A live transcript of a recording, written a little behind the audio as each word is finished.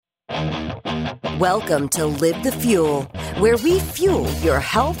Welcome to Live the Fuel, where we fuel your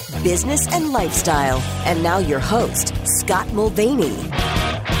health, business, and lifestyle. And now your host, Scott Mulvaney.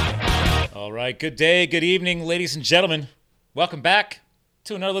 All right, good day, good evening, ladies and gentlemen. Welcome back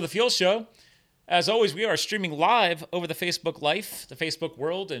to another Live the Fuel show. As always, we are streaming live over the Facebook Life, the Facebook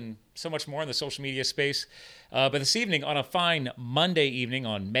world, and so much more in the social media space. But this evening, on a fine Monday evening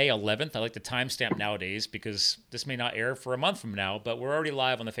on May 11th, I like the timestamp nowadays because this may not air for a month from now, but we're already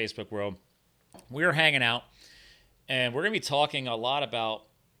live on the Facebook world. We're hanging out, and we're going to be talking a lot about,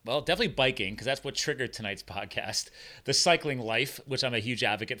 well, definitely biking, because that's what triggered tonight's podcast, the cycling life, which I'm a huge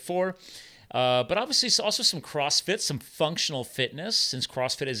advocate for. But obviously also some CrossFit, some functional fitness, since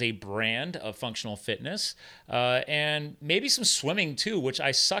CrossFit is a brand of functional fitness, and maybe some swimming too, which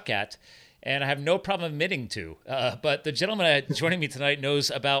I suck at, and I have no problem admitting to. But the gentleman joining me tonight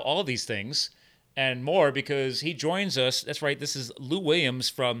knows about all these things and more because he joins us. That's right, this is Lou Williams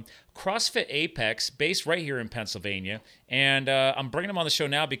from CrossFit Apex, based right here in Pennsylvania. And I'm bringing him on the show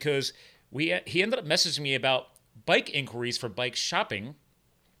now because he ended up messaging me about bike inquiries for bike shopping.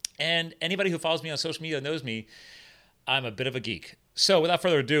 And anybody who follows me on social media knows me, I'm a bit of a geek. So without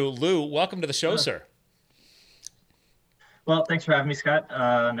further ado, Lou, welcome to the show, sir. Well, thanks for having me, Scott.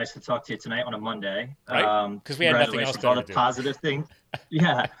 Nice to talk to you tonight on a Monday. Right? Because we had nothing else to do. All the positive things.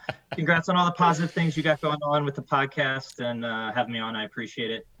 Yeah. Congrats on all the positive things you got going on with the podcast and having me on. I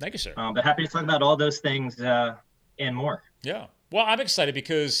appreciate it. Thank you, sir. But happy to talk about all those things and more. Yeah. Well, I'm excited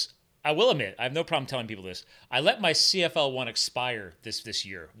because I will admit, I have no problem telling people this. I let my CFL1 expire this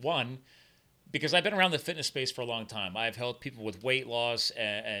year. One, because I've been around the fitness space for a long time. I've helped people with weight loss,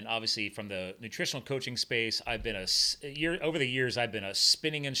 and obviously from the nutritional coaching space. I've been over the years, I've been a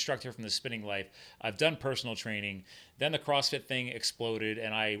spinning instructor from the spinning life. I've done personal training. Then the CrossFit thing exploded,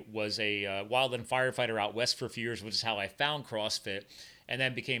 and I was a wildland firefighter out west for a few years, which is how I found CrossFit. And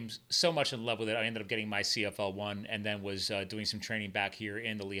then became so much in love with it, I ended up getting my CFL1 and then was doing some training back here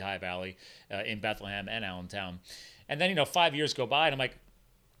in the Lehigh Valley, in Bethlehem and Allentown. And then, 5 years go by and I'm like,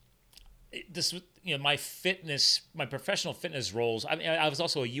 my professional fitness roles. I mean, I was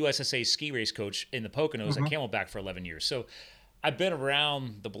also a USSA ski race coach in the Poconos at Camelback for 11 years. So I've been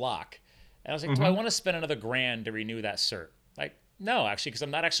around the block. And I was like, do I want to spend another $1,000 to renew that cert? Like, no, actually, because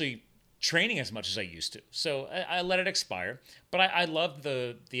I'm not actually training as much as I used to. So I let it expire, but I love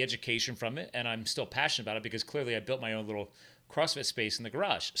the education from it, and I'm still passionate about it because clearly I built my own little CrossFit space in the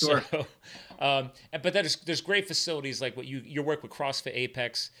garage. Sure. So, but there's great facilities like what your work with CrossFit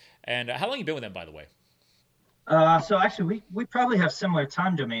Apex, and how long have you been with them, by the way? So actually, we probably have similar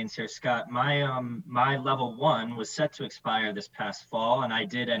time domains here, Scott. My level 1 was set to expire this past fall, and I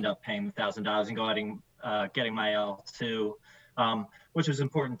did end up paying $1,000 and getting my L2. Which was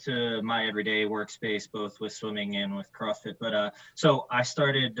important to my everyday workspace, both with swimming and with CrossFit. But so I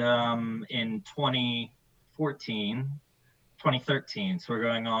started in 2013. So we're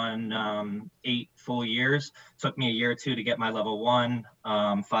going on 8 full years. Took me a year or two to get my level 1,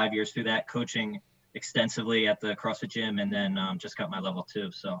 5 years through that, coaching extensively at the CrossFit gym, and then just got my level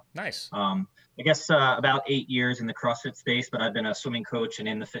 2. So nice. I guess about 8 years in the CrossFit space, but I've been a swimming coach and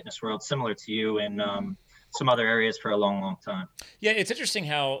in the fitness world, similar to you, and some other areas for a long, long time. Yeah, it's interesting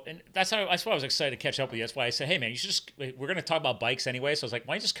how, and that's why I was excited to catch up with you. That's why I said, hey man, we're going to talk about bikes anyway. So I was like,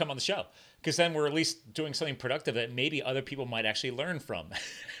 why don't you just come on the show? Because then we're at least doing something productive that maybe other people might actually learn from.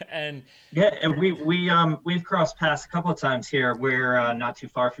 And yeah, and we've crossed paths a couple of times here. We're not too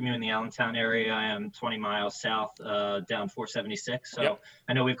far from you in the Allentown area. I am 20 miles south, down 476. So yep.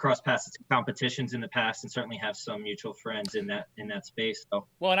 I know we've crossed paths at competitions in the past, and certainly have some mutual friends in that space. So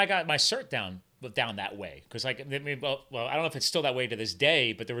well, and I got my cert down that way because I don't know if it's still that way to this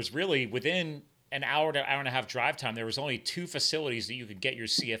day, but there was really within an hour to hour and a half drive time, there was only 2 facilities that you could get your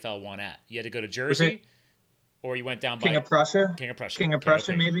CFL1 at. You had to go to Jersey, or you went down by King of Prussia,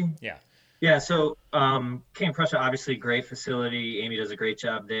 maybe. Yeah. So King of Prussia, obviously great facility. Amy does a great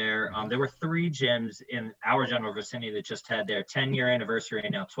job there. There were 3 gyms in our general vicinity that just had their 10-year anniversary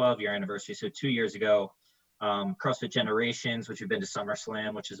and now 12-year anniversary. So 2 years ago, CrossFit Generations, which you've been to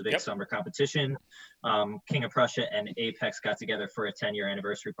SummerSlam, which is a big summer competition. King of Prussia and Apex got together for a 10-year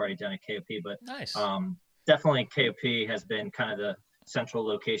anniversary party down at KOP. But nice. Definitely KOP has been kind of the central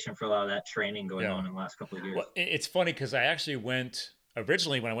location for a lot of that training going on in the last couple of years. Well, it's funny because I actually went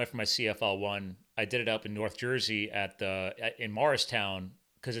originally when I went for my CFL1, I did it up in North Jersey in Morristown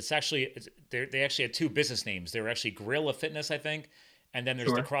because they actually had 2 business names. They were actually Gorilla Fitness, I think, and then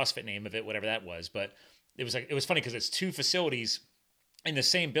there's the CrossFit name of it, whatever that was. But it was funny because it's 2 facilities in the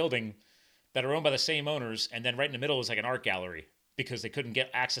same building that are owned by the same owners, and then right in the middle is like an art gallery because they couldn't get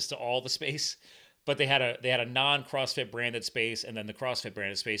access to all the space. but they had a non-CrossFit branded space and then the CrossFit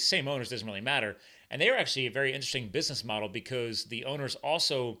branded space. Same owners, doesn't really matter. And they were actually a very interesting business model because the owners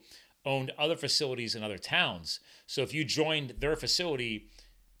also owned other facilities in other towns. So if you joined their facility,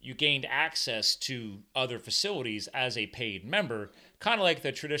 you gained access to other facilities as a paid member, kind of like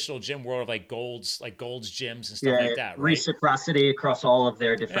the traditional gym world of like Gold's gyms and stuff like that, right? Reciprocity across all of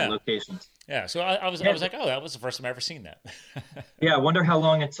their different locations. Yeah, so I was like, oh, that was the first time I ever seen that. Yeah, I wonder how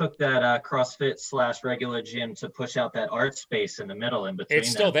long it took that CrossFit / regular gym to push out that art space in the middle in between. It's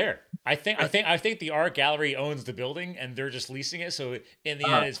still there. I think the art gallery owns the building and they're just leasing it. So in the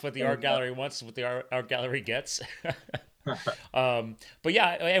end, it's what the art gallery wants, what the art gallery gets. But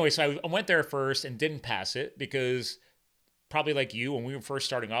yeah, anyway, so I went there first and didn't pass it because probably like you, when we were first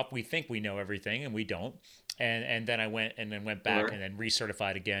starting off, we think we know everything and we don't. And then I went back and then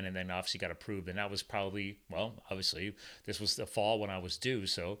recertified again, and then obviously got approved. And that was probably, well, obviously this was the fall when I was due,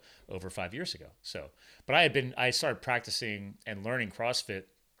 so over 5 years ago. So, but I started practicing and learning CrossFit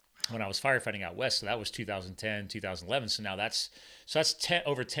when I was firefighting out west. So that was 2010, 2011. So now that's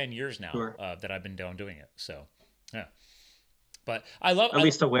over 10 years now that I've been doing it. So, yeah. But I love at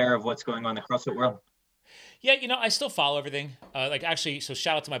least aware of what's going on in the CrossFit world. Yeah, I still follow everything. So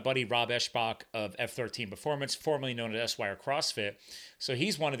shout out to my buddy Rob Eschbach of F13 Performance, formerly known as Esquire CrossFit. So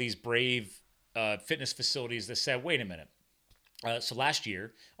he's one of these brave fitness facilities that said, wait a minute. So last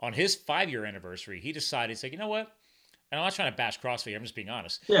year, on his 5-year anniversary, he decided, he's like, you know what? And I'm not trying to bash CrossFit, I'm just being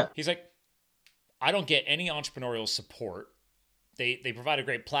honest. Yeah. He's like, I don't get any entrepreneurial support. They provide a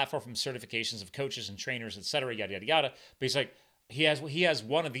great platform from certifications of coaches and trainers, et cetera, yada, yada, yada. But he's like, he has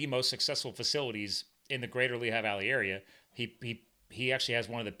one of the most successful facilities in the greater Lehigh Valley area. He actually has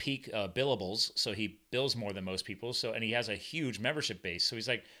one of the peak billables, so he bills more than most people. So, and he has a huge membership base. So he's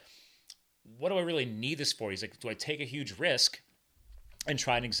like, what do I really need this for? He's like, do I take a huge risk and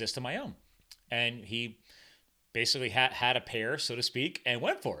try and exist on my own? And he basically had a pair, so to speak, and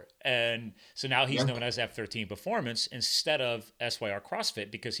went for it. And so now he's known as F13 Performance instead of SYR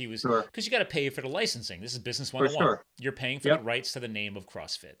CrossFit because you got to pay for the licensing. This is business 101. Sure. You're paying for the rights to the name of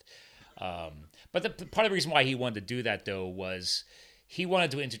CrossFit. But the part of the reason why he wanted to do that, though, was he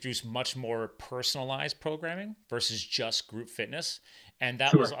wanted to introduce much more personalized programming versus just group fitness. And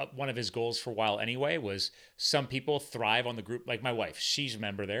that was one of his goals for a while anyway, was some people thrive on the group, like my wife, she's a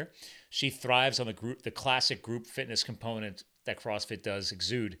member there. She thrives on the classic group fitness component that CrossFit does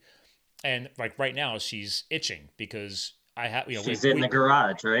exude. And like right now she's itching because she's in the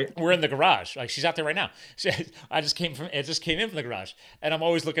garage, right? We're in the garage. Like she's out there right now. It just came in from the garage, and I'm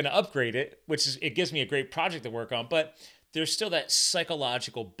always looking to upgrade it, it gives me a great project to work on. But there's still that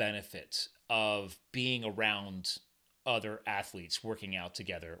psychological benefit of being around other athletes working out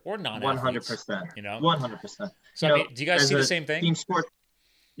together or non-athletes. 100%. 100%. So do you guys see the same thing? Team sport.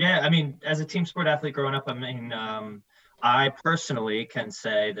 Yeah, I mean, as a team sport athlete growing up, I personally can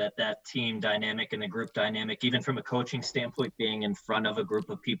say that team dynamic and the group dynamic, even from a coaching standpoint, being in front of a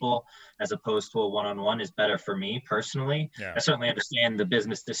group of people as opposed to a one-on-one is better for me personally. Yeah. I certainly understand the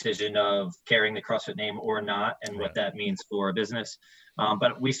business decision of carrying the CrossFit name or not and what that means for a business.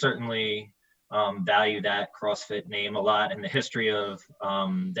 But we certainly value that CrossFit name a lot, and the history of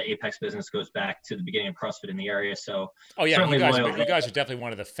the Apex business goes back to the beginning of CrossFit in the area. So, you guys are definitely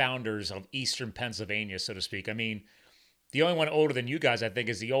one of the founders of Eastern Pennsylvania, so to speak. I mean, the only one older than you guys, I think,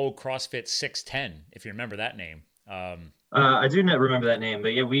 is the old CrossFit 610, if you remember that name. I do not remember that name, but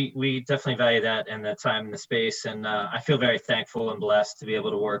yeah, we definitely value that and the time and the space. And I feel very thankful and blessed to be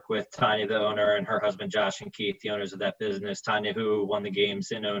able to work with Tanya, the owner, and her husband, Josh and Keith, the owners of that business. Tanya, who won the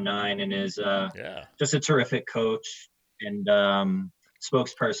games in 2009 and is just a terrific coach and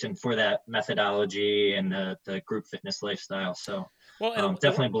spokesperson for that methodology and the group fitness lifestyle. So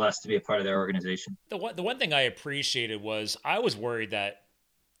definitely blessed to be a part of their organization. The one thing I appreciated was I was worried that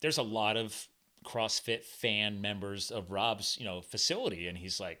there's a lot of CrossFit fan members of Rob's, facility. And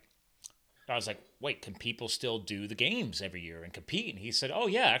I was like, wait, can people still do the games every year and compete? And he said, oh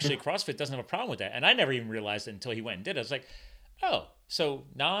yeah, actually CrossFit doesn't have a problem with that. And I never even realized it until he went and did it. I was like, oh, so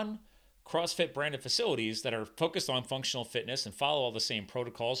non-CrossFit branded facilities that are focused on functional fitness and follow all the same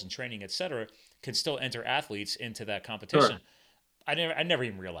protocols and training, et cetera, can still enter athletes into that competition. Sure. I never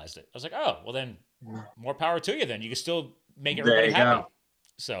even realized it. I was like, oh, well then more power to you then. You can still make everybody happy. Go.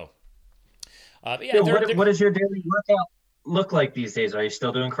 So, what does your daily workout look like these days? Are you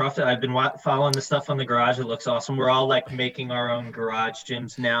still doing CrossFit? I've been following the stuff on the garage. It looks awesome. We're all making our own garage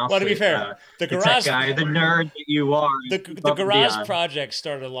gyms now. Well, to be fair, the garage guy, the nerd that you are. The garage project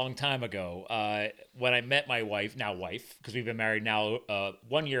started a long time ago when I met my wife, because we've been married now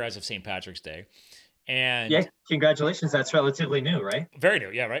 1 year as of St. Patrick's Day. And yeah, congratulations. That's relatively new, right? Very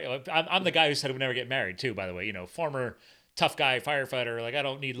new. Yeah. Right. I'm the guy who said I would never get married too, by the way, former tough guy firefighter. Like, I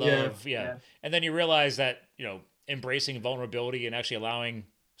don't need love. Yeah. And then you realize that, embracing vulnerability and actually allowing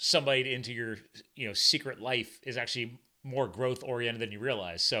somebody into your, secret life is actually more growth oriented than you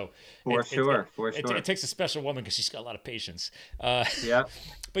realize. So for sure. It takes a special woman because she's got a lot of patience. Yeah.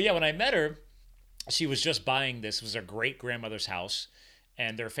 But yeah, when I met her, she was just buying this. It was her great grandmother's house,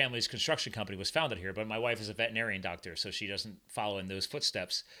 and their family's construction company was founded here. But my wife is a veterinarian doctor, so she doesn't follow in those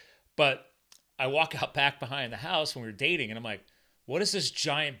footsteps. But I walk out back behind the house when we were dating, and I'm like, what is this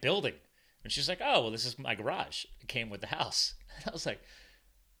giant building? And she's like, oh, well, this is my garage. It came with the house. And I was like,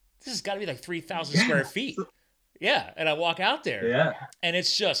 this has got to be like 3,000 square feet. Yeah. And I walk out there, and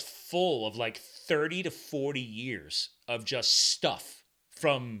it's just full of like 30 to 40 years of just stuff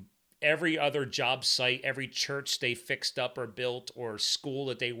from every other job site, every church they fixed up or built, or school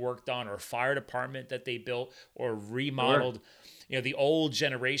that they worked on, or fire department that they built or remodeled, the old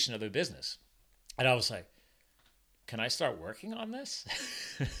generation of the business. And I was like, can I start working on this?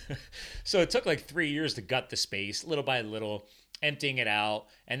 So it took like 3 years to gut the space, little by little, emptying it out.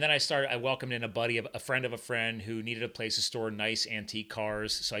 And then I welcomed in a friend of a friend who needed a place to store nice antique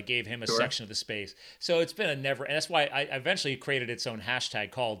cars. So I gave him a section of the space. So it's been and that's why I eventually created its own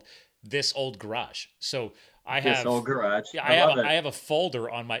hashtag called This Old Garage. So I have This Old Garage. Yeah, I have a folder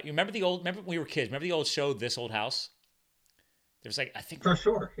on my, remember when we were kids, remember the old show, This Old House? There's like, I think. For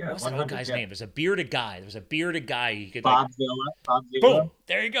sure, yeah. What's that old guy's name? There's a bearded guy. You could Bob Vila. Boom.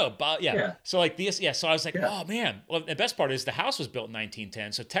 There you go. Bob, yeah. So like this, So I was like, oh man. Well, the best part is the house was built in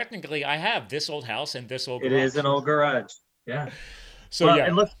 1910. So technically I have this old house and this old garage. It is an old garage. Yeah. So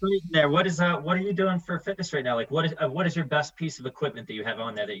it looks great in there. What are you doing for fitness right now? Like what is your best piece of equipment that you have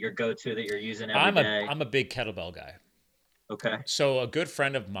on there that your go-to that you're using every day? I'm a big kettlebell guy. Okay. So a good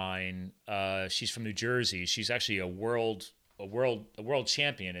friend of mine, she's from New Jersey. She's actually a world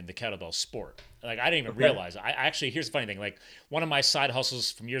champion in the kettlebell sport. Like, I didn't even realize. Here's the funny thing. Like, one of my side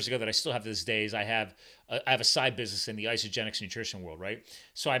hustles from years ago that I still have to this day is I have a side business in the isogenics nutrition world, right?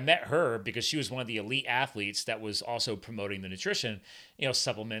 So I met her because she was one of the elite athletes that was also promoting the nutrition,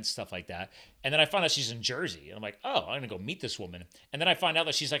 supplements, stuff like that. And then I found out she's in Jersey, and I'm like, oh, I'm gonna go meet this woman. And then I find out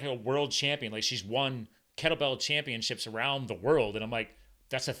that she's like a world champion. Like, she's won kettlebell championships around the world, and I'm like,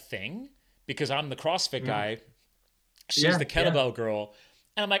 that's a thing? Because I'm the CrossFit guy. She's the kettlebell girl.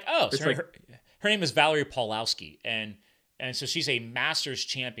 And I'm like, oh, so her name is Valerie Pawlowski. And so she's a masters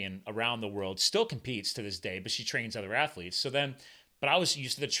champion around the world, still competes to this day, but she trains other athletes. But I was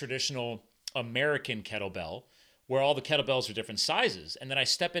used to the traditional American kettlebell where all the kettlebells are different sizes. And then I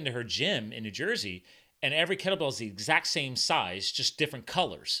step into her gym in New Jersey and every kettlebell is the exact same size, just different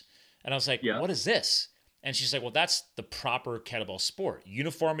colors. And I was like, what is this? And she's like, well, that's the proper kettlebell sport.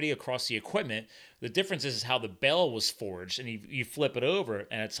 Uniformity across the equipment. The difference is how the bell was forged. And you flip it over,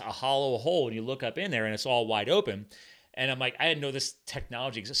 and it's a hollow hole, and you look up in there, and it's all wide open. And I'm like, I didn't know this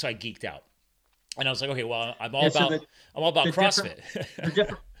technology exists, so I geeked out. And I was like, okay, well, I'm all about CrossFit.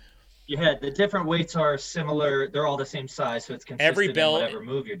 The different weights are similar. They're all the same size, so it's consistent every bell, in whatever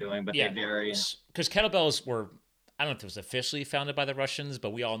move you're doing, but they vary. Because kettlebells were, I don't know if it was officially founded by the Russians,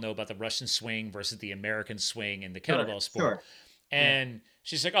 but we all know about the Russian swing versus the American swing in the kettlebell sport. Sure. And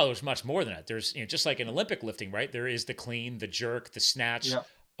she's like, oh, there's much more than that. There's, just like in Olympic lifting, right? There is the clean, the jerk, the snatch,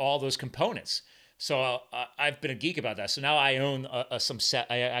 all those components. So I've been a geek about that. So now I own some set.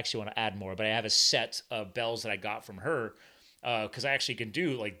 I actually want to add more, but I have a set of bells that I got from her because I actually can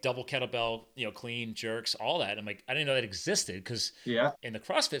do like double kettlebell, clean, jerks, all that. I'm like, I didn't know that existed because in the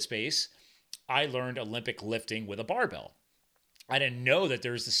CrossFit space, I learned Olympic lifting with a barbell. I didn't know that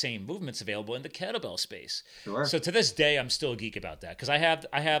there's the same movements available in the kettlebell space. Sure. So to this day, I'm still a geek about that because I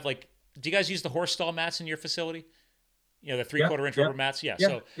have like, do you guys use the horse stall mats in your facility? The 3/4 inch rubber mats.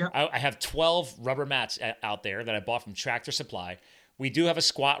 I have 12 rubber mats out there that I bought from Tractor Supply. We do have a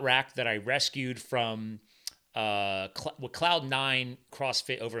squat rack that I rescued from Cloud9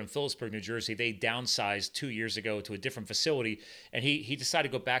 CrossFit over in Phillipsburg, New Jersey. They downsized 2 years ago to a different facility, and he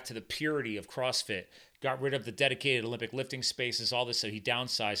decided to go back to the purity of CrossFit, got rid of the dedicated Olympic lifting spaces, all this, so he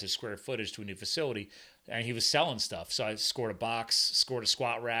downsized his square footage to a new facility, and he was selling stuff. So I scored a box, scored a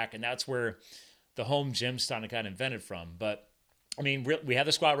squat rack, and that's where the home gym kind of got invented from. But I mean, we have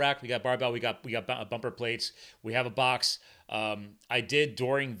the squat rack, we got barbell, we got bumper plates, we have a box. I did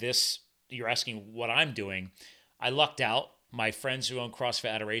during this, you're asking what I'm doing, I lucked out. My friends who own CrossFit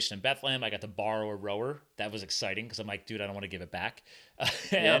Adoration in Bethlehem, I got to borrow a rower. That was exciting because I'm like, dude, I don't want to give it back.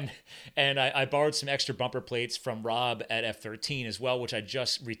 And I borrowed some extra bumper plates from Rob at F13 as well, which I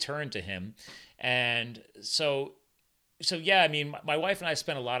just returned to him. And so yeah, I mean, my wife and I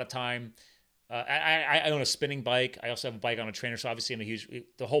spent a lot of time I own a spinning bike. I also have a bike on a trainer. So obviously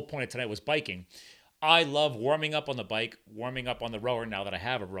the whole point of tonight was biking. I love warming up on the bike, warming up on the rower now that I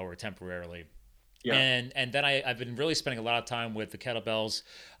have a rower temporarily. Yeah. And then I've been really spending a lot of time with the kettlebells,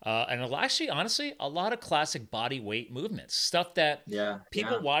 and actually, honestly, a lot of classic body weight movements, stuff that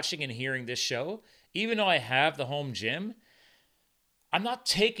people watching and hearing this show, even though I have the home gym, I'm not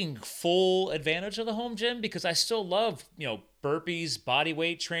taking full advantage of the home gym because I still love, burpees, body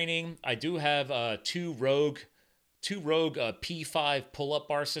weight training. I do have two Rogue P5 pull-up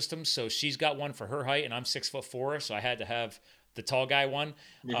bar systems. So she's got one for her height, and I'm 6'4", so I had to have the tall guy one.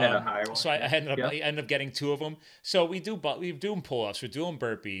 You had a higher one. So I ended up getting two of them. So we're doing pull-ups, we're doing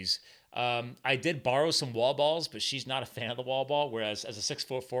burpees. I did borrow some wall balls, but she's not a fan of the wall ball. Whereas as a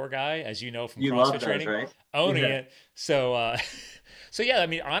 6'4" guy, as you know from CrossFit training, right? Owning it. So, so yeah, I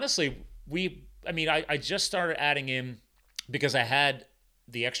mean, honestly, I just started adding in because I had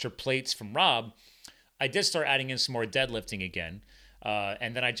the extra plates from Rob. I did start adding in some more deadlifting again.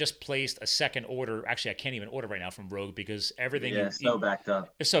 And then I just placed a second order. Actually, I can't even order right now from Rogue because everything is so backed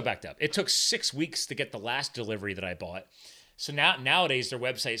up. It's so backed up. It took 6 weeks to get the last delivery that I bought. So nowadays their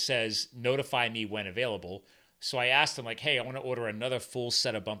website says notify me when available. So I asked them like, hey, I want to order another full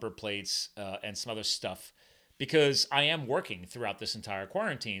set of bumper plates and some other stuff because I am working throughout this entire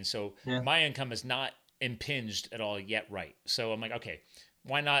quarantine. So my income is not impinged at all yet. Right. So I'm like, okay,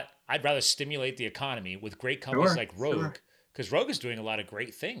 why not? I'd rather stimulate the economy with great companies like Rogue. Because Rogue is doing a lot of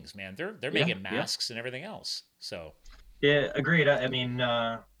great things, man. They're making masks and everything else. So, yeah, agreed. I mean,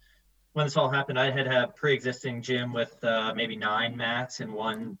 when this all happened, I had a pre-existing gym with maybe 9 mats in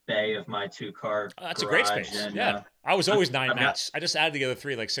one bay of my 2-car. That's a great space. And, I was always 9 mats. I just added the other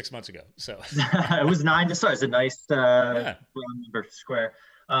 3 like 6 months ago. So it was 9 to start. It's a nice round number square.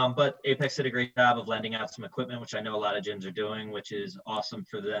 But Apex did a great job of lending out some equipment, which I know a lot of gyms are doing, which is awesome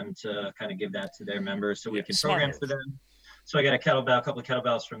for them to kind of give that to their members so we can program for them. So I got a couple of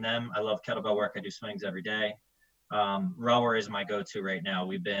kettlebells from them. I love kettlebell work. I do swings every day. Rower is my go-to right now.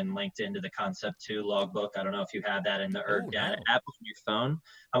 We've been linked into the Concept 2 logbook. I don't know if you have that in the Erg Data app on your phone.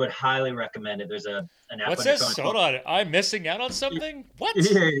 I would highly recommend it. There's an app. What's this? Hold on. I'm missing out on something? What?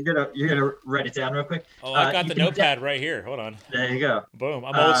 Yeah, you're gonna write it down real quick. Oh, I got the notepad right here. Hold on. There you go. Boom.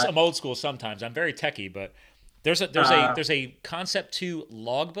 I'm old school sometimes. I'm very techie, but there's a Concept 2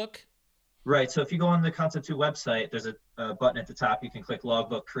 logbook. Right. So if you go on the Concept 2 website, there's a button at the top. You can click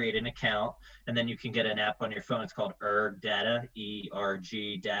Logbook, create an account, and then you can get an app on your phone. It's called Erg Data,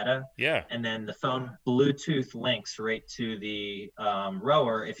 ERG Data. Yeah. And then the phone Bluetooth links right to the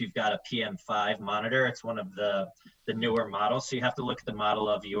rower if you've got a PM5 monitor. It's one of the newer models. So you have to look at the model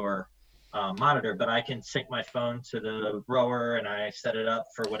of your monitor, but I can sync my phone to the rower and I set it up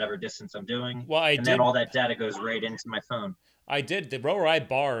for whatever distance I'm doing. Well, then all that data goes right into my phone. I did the rower I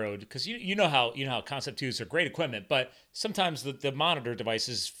borrowed because you know how Concept 2s are great equipment, but sometimes the monitor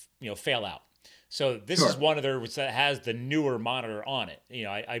devices fail out. So this is one of theirs that has the newer monitor on it.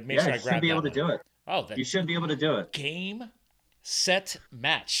 I made sure I grabbed that. You should be able to do it. Oh, you should be able to do it. Game, set,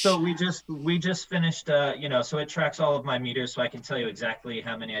 match. So we just finished. So it tracks all of my meters, so I can tell you exactly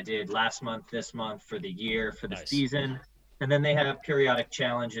how many I did last month, this month, for the year, for the season. And then they have periodic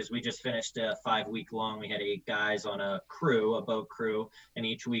challenges. We just finished a 5-week long. We had 8 guys on a boat crew, and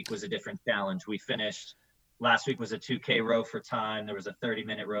each week was a different challenge. We finished last week was a 2K row for time. There was a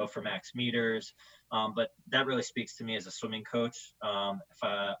 30-minute row for max meters. But that really speaks to me as a swimming coach.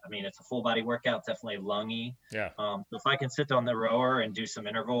 It's a full body workout, definitely lungy. Yeah. If I can sit on the rower and do some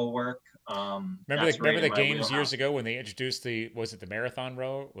interval work. Remember the games years ago when they introduced the marathon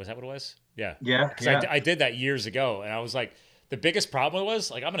row? Was that what it was? Yeah. Yeah. I did that years ago, and I was like, the biggest problem was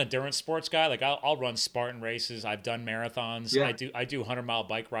like I'm an endurance sports guy. Like I'll run Spartan races. I've done marathons. Yeah. I do 100-mile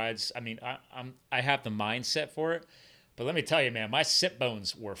bike rides. I mean, I have the mindset for it. But let me tell you, man, my sit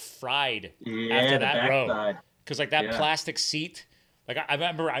bones were fried after that row. Because like that plastic seat, like I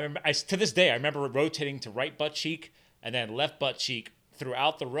remember to this day, I remember rotating to right butt cheek and then left butt cheek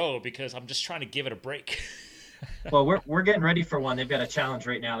throughout the row because I'm just trying to give it a break. Well, we're getting ready for one. They've got a challenge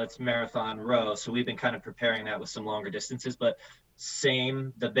right now that's marathon row. So we've been kind of preparing that with some longer distances, but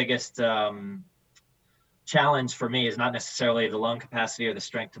the biggest challenge for me is not necessarily the lung capacity or the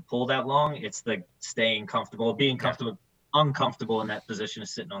strength to pull that long. It's the staying comfortable, being comfortable, uncomfortable in that position of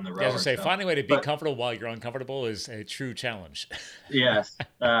sitting on the rower. I was gonna say, finding a way to be comfortable while you're uncomfortable is a true challenge. Yes.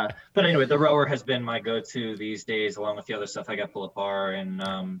 But anyway, the rower has been my go-to these days, along with the other stuff. I got pull-up bar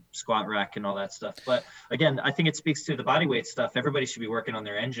and squat rack and all that stuff. But again, I think it speaks to the body weight stuff. Everybody should be working on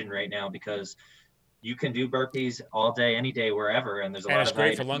their engine right now because you can do burpees all day, any day, wherever. And there's a lot of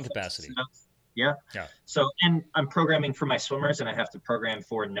great for lung capacity. Yeah. Yeah. So, and I'm programming for my swimmers, and I have to program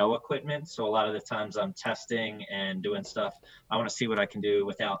for no equipment. So a lot of the times I'm testing and doing stuff. I want to see what I can do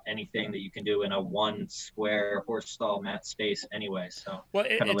without anything that you can do in a one square horse stall mat space anyway. So Well,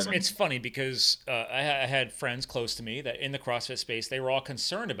 kind of it's living. funny because I had friends close to me that in the CrossFit space, they were all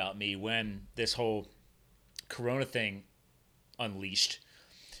concerned about me when this whole Corona thing unleashed,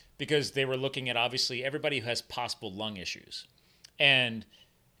 because they were looking at obviously everybody who has possible lung issues. And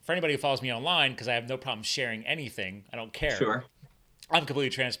for anybody who follows me online, because I have no problem sharing anything, I don't care. Sure. I'm completely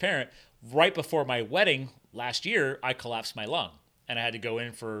transparent. Right before my wedding last year, I collapsed my lung, and I had to go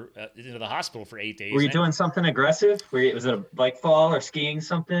into the hospital for 8 days. Were you doing something aggressive? Was it a bike fall or skiing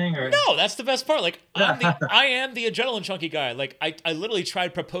something? Or no, that's the best part. Like I am the adrenaline chunky guy. Like I literally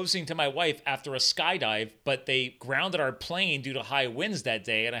tried proposing to my wife after a skydive, but they grounded our plane due to high winds that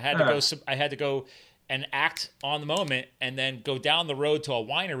day, and I had to go. I had to go and act on the moment, and then go down the road to a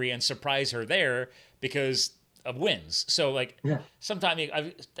winery and surprise her there because of winds. So like, sometimes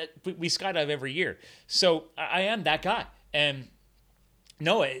we skydive every year. So I am that guy. And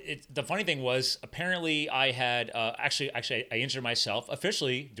no, the funny thing was, apparently I had actually I injured myself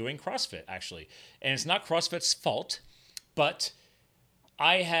officially doing CrossFit, actually. And it's not CrossFit's fault, but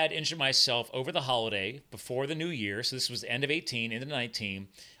I had injured myself over the holiday before the new year. So this was the end of 18 into 19,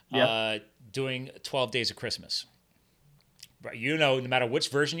 doing 12 days of Christmas. Right, no matter which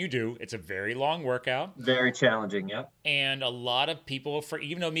version you do, it's a very long workout. Very challenging, yep. And a lot of people,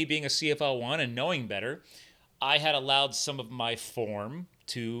 even though me being a CFL1 and knowing better, I had allowed some of my form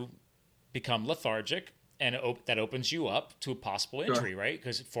to become lethargic, and that opens you up to a possible injury, right?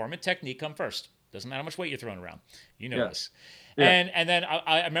 Because form and technique come first. Doesn't matter how much weight you're throwing around. You know this. Yeah. And then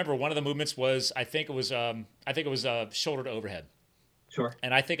I remember one of the movements was, I think it was shoulder to overhead. Sure.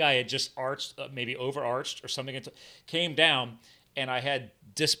 And I think I had just maybe overarched or something, came down, and I had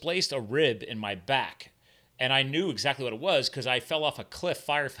displaced a rib in my back. And I knew exactly what it was because I fell off a cliff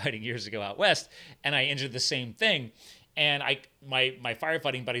firefighting years ago out west, and I injured the same thing. And my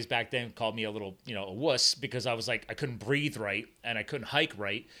firefighting buddies back then called me a little, a wuss, because I was like, I couldn't breathe right and I couldn't hike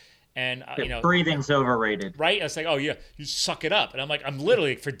right. And breathing's overrated, right? I was like, oh yeah, you suck it up. And I'm like, I'm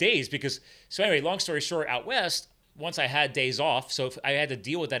literally for days so anyway, long story short, out west, once I had days off, so if I had to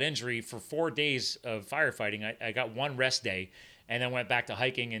deal with that injury for 4 days of firefighting. I got one rest day, and then went back to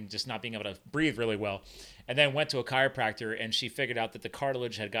hiking and just not being able to breathe really well. And then went to a chiropractor, and she figured out that the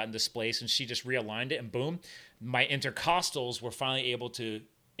cartilage had gotten displaced, and she just realigned it, and boom, my intercostals were finally able to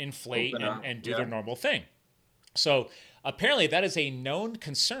inflate and do their normal thing. So apparently that is a known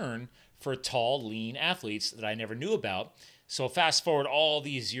concern for tall, lean athletes that I never knew about. So fast forward all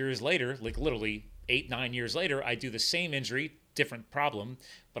these years later, like literally 8-9 years later, I do the same injury, different problem,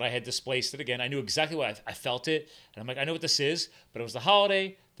 but I had displaced it again. I knew exactly what I felt it, and I'm like, I know what this is, but it was the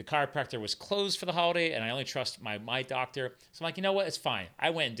holiday. The chiropractor was closed for the holiday, and I only trust my doctor. So I'm like, you know what? It's fine. I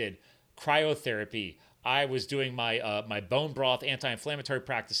went and did cryotherapy. I was doing my my bone broth anti-inflammatory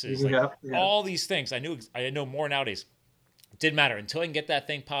practices, all these things. I know more nowadays. It didn't matter until I can get that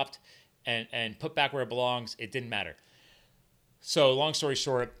thing popped and put back where it belongs. It didn't matter. So long story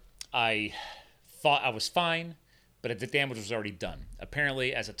short, I thought I was fine, but the damage was already done.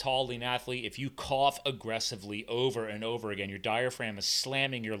 Apparently, as a tall, lean athlete, if you cough aggressively over and over again, your diaphragm is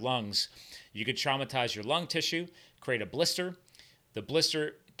slamming your lungs. You could traumatize your lung tissue, create a blister. The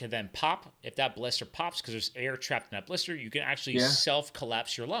blister can then pop. If that blister pops, because there's air trapped in that blister, you can actually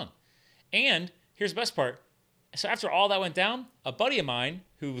self-collapse your lung. And here's the best part. So after all that went down, a buddy of mine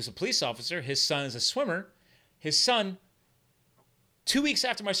who was a police officer, his son is a swimmer, his son, 2 weeks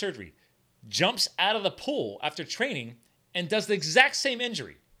after my surgery, jumps out of the pool after training and does the exact same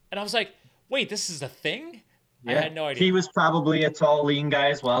injury. And I was like, wait, this is a thing? Yeah. I had no idea. He was probably a tall, lean guy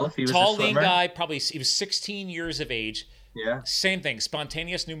as well. If he was tall, lean guy, probably he was 16 years of age. Yeah. Same thing,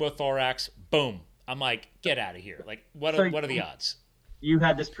 spontaneous pneumothorax, boom. I'm like, get out of here. Like, what are the odds? You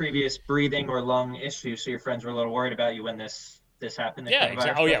had this previous breathing or lung issue, so your friends were a little worried about you when this happened. Yeah,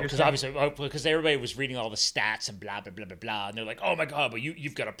 exactly. Oh yeah, because obviously, because everybody was reading all the stats and blah blah blah blah blah, and they're like, "Oh my god, but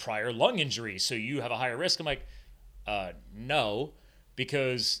you've got a prior lung injury, so you have a higher risk." I'm like, no,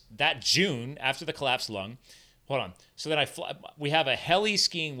 because that June after the collapsed lung, hold on. So then we have a heli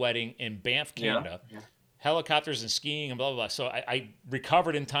skiing wedding in Banff, Canada. Yeah. Helicopters and skiing and blah blah blah. So I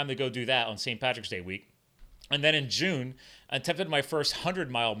recovered in time to go do that on St. Patrick's Day week, and then in June, I attempted my first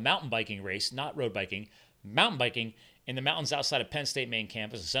 100-mile mountain biking race, not road biking, mountain biking. In the mountains outside of Penn State main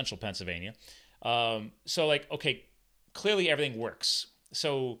campus in central Pennsylvania. So like, okay, clearly everything works.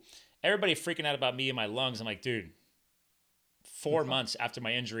 So everybody freaking out about me and my lungs. I'm like, dude, 4 months after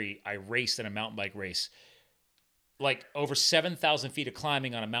my injury, I raced in a mountain bike race. like over 7,000 feet of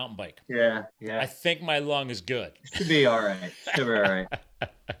climbing on a mountain bike. Yeah. I think my lung is good. Should be all right.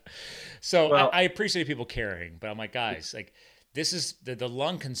 So well, I appreciate people caring, but I'm like, guys, like this is the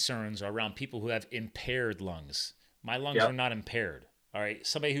lung concerns are around people who have impaired lungs. My lungs are not impaired. All right.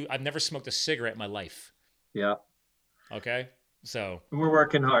 Somebody who I've never smoked a cigarette in my life. Yeah. Okay. So we're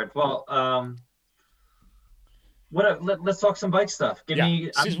working hard. Well, let's talk some bike stuff.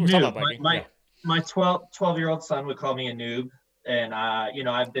 We're talking about biking. My 12-year-old son would call me a noob. And,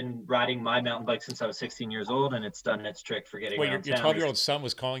 I've been riding my mountain bike since I was 16 years old, and it's done its trick for getting around your 12-year-old son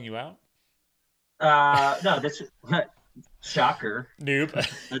was calling you out? No, that's shocker. Noob.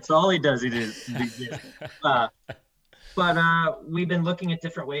 That's all he does. But we've been looking at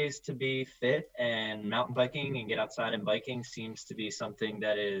different ways to be fit, and mountain biking and get outside and biking seems to be something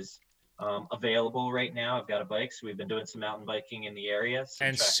that is available right now. I've got a bike, so we've been doing some mountain biking in the area.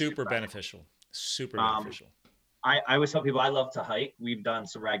 And super beneficial. Super beneficial. I always tell people I love to hike. We've done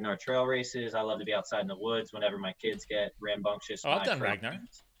some Ragnar trail races. I love to be outside in the woods whenever my kids get rambunctious. Oh, I've done Ragnar.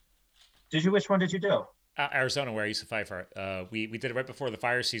 Did you? Which one did you do? Arizona, where I used to fight for. We did it right before the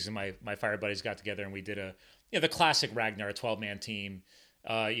fire season. My fire buddies got together and we did the classic Ragnar 12-man team.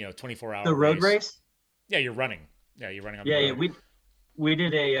 24-hour. The road race. Yeah, you're running. Yeah, you're running on the road. Yeah. We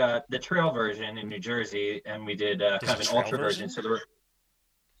did the trail version in New Jersey, and we did kind of an ultra version. So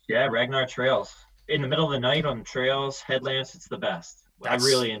Ragnar trails in the middle of the night on trails, headlamps. It's the best. I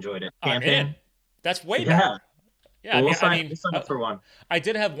really enjoyed it. Camping. That's way better. Yeah, we'll sign up for one. I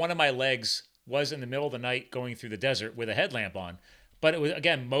did have one of my legs was in the middle of the night going through the desert with a headlamp on, but it was,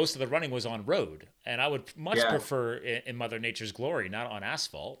 again, most of the running was on road, and I would much prefer in Mother Nature's glory, not on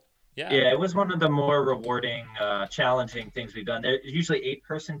asphalt. Yeah, it was one of the more rewarding, challenging things we've done. There's usually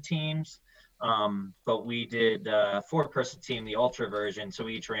 8-person teams, but we did a 4-person team, the ultra version. So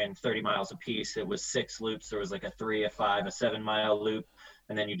we each ran 30 miles apiece. It was 6 loops. There was like a 3, a 5, a 7-mile loop.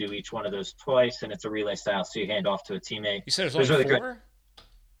 And then you do each one of those twice, and it's a relay style, so you hand off to a teammate. You said it was only 4? Great.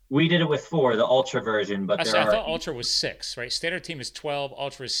 We did it with 4, the ultra version, but I thought ultra was 6, right? Standard team is 12,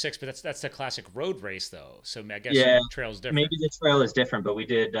 ultra is 6, but that's the classic road race though. So I guess the trail is different. Maybe the trail is different, but we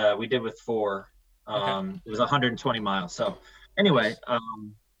did with 4. It was 120 miles. So anyway,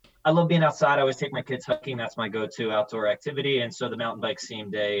 I love being outside. I always take my kids hiking. That's my go-to outdoor activity, and so the mountain bike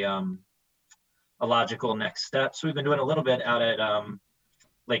seemed a logical next step. So we've been doing a little bit out at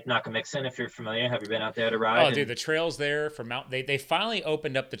Lake Nakamixon, if you're familiar. Have you been out there to ride? Oh, dude, the trails there for they finally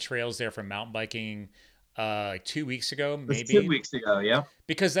opened up the trails there for mountain biking like 2 weeks ago, maybe. 2 weeks ago, yeah.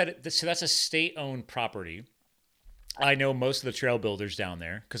 Because that's a state-owned property. I know most of the trail builders down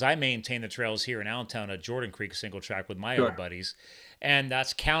there because I maintain the trails here in Allentown at Jordan Creek single track with my other buddies, and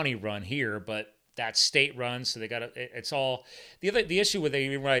that's county run here, but that's state run. So they got it's all the issue with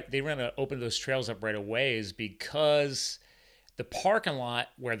they want to open those trails up right away is because the parking lot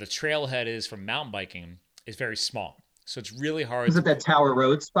where the trailhead is for mountain biking is very small. So it's really hard. Is it that Tower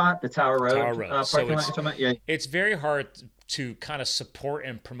Road spot? The Tower Road parking lot? Yeah. It's very hard to kind of support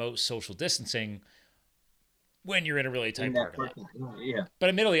and promote social distancing when you're in a really tight parking lot. Yeah. But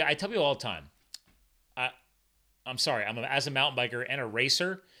admittedly, I tell people all the time, I'm sorry, as a mountain biker and a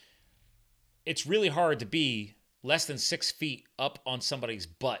racer, it's really hard to be less than 6 feet up on somebody's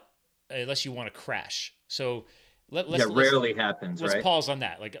butt unless you want to crash. So rarely happens, right? Let's pause on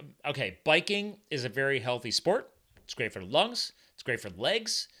that. Like, okay, biking is a very healthy sport. It's great for the lungs. It's great for the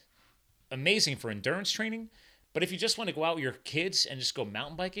legs. Amazing for endurance training. But if you just want to go out with your kids and just go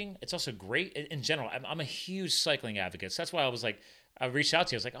mountain biking, it's also great in general. I'm a huge cycling advocate. So that's why I reached out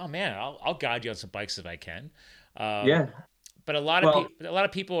to you. I was like, oh man, I'll guide you on some bikes if I can. But a lot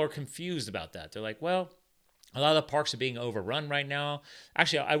of people are confused about that. They're like, well, a lot of the parks are being overrun right now.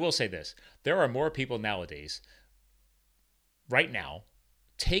 Actually, I will say this. There are more people nowadays right now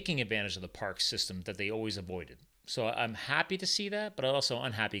taking advantage of the park system that they always avoided. So I'm happy to see that, but I'm also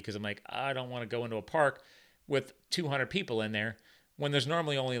unhappy because I'm like, I don't want to go into a park with 200 people in there when there's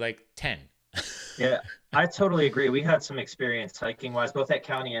normally only like 10. Yeah, I totally agree. We had some experience hiking wise, both at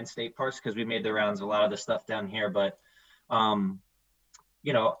county and state parks, because we made the rounds a lot of the stuff down here. But,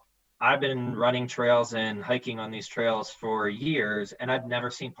 I've been running trails and hiking on these trails for years, and I've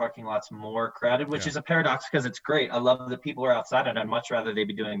never seen parking lots more crowded, which is a paradox because it's great. I love that people are outside, and I'd much rather they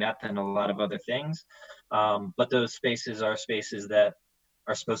be doing that than a lot of other things. But those spaces are spaces that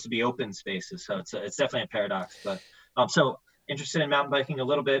are supposed to be open spaces. So it's definitely a paradox. But so interested in mountain biking a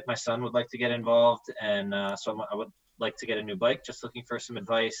little bit. My son would like to get involved, and so I would like to get a new bike. Just looking for some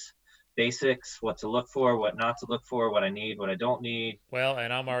advice. Basics, what to look for, what not to look for, what I need, what I don't need. Well,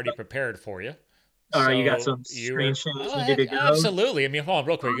 and I'm already prepared for you. All right, you got some screenshots ready to go? Absolutely. I mean, hold on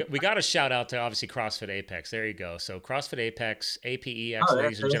real quick. We got a shout out to obviously CrossFit Apex. There you go. So CrossFit Apex, APEX,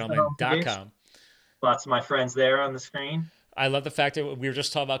 ladies and gentlemen.com. Lots of my friends there on the screen. I love the fact that we were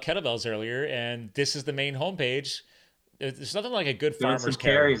just talking about kettlebells earlier, and this is the main homepage. There's nothing like a good farmer's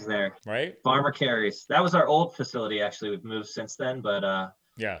carries there, right? Farmer carries. That was our old facility. Actually, we've moved since then, but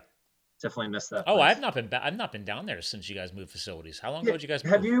yeah, definitely missed that. Oh, place. I've not been down there since you guys moved facilities. How long ago did you guys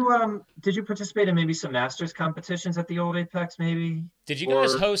move? Have you did you participate in maybe some masters competitions at the old Apex? Maybe. Did you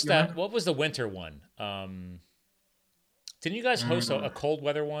guys host that? What was the winter one? Didn't you guys host a cold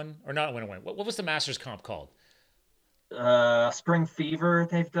weather one or not a winter one? What was the masters comp called? Spring Fever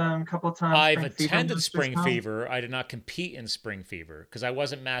they've done a couple of times. I've attended Spring Fever. I did not compete in Spring Fever because I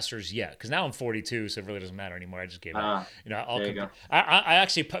wasn't Masters yet. Because now I'm 42, so it really doesn't matter anymore. I just gave up. I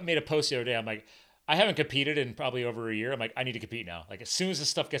actually made a post the other day. I'm like, I haven't competed in probably over a year. I'm like, I need to compete now. Like as soon as this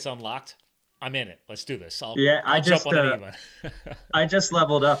stuff gets unlocked, I'm in it. Let's do this. I'll jump on anyone. I just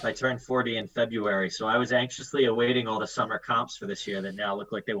leveled up. I turned 40 in February, so I was anxiously awaiting all the summer comps for this year that now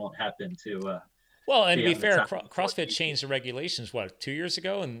look like they won't happen to. Well, and to be fair, CrossFit changed the regulations, 2 years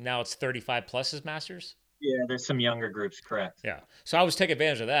ago? And now it's 35 plus as masters? Yeah, there's some younger groups, correct. Yeah. So I was taking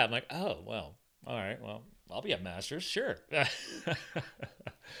advantage of that. I'm like, oh, well, all right. Well, I'll be at masters. Sure. Wait.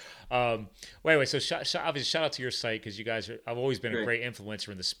 So obviously shout out to your site because you guys I've always been a great influencer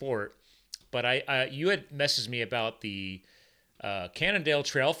in the sport. But you had messaged me about the Cannondale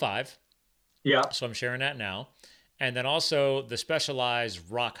Trail 5. Yeah. So I'm sharing that now. And then also the Specialized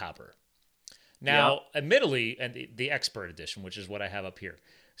Rock Hopper. Now, admittedly, and the expert edition, which is what I have up here.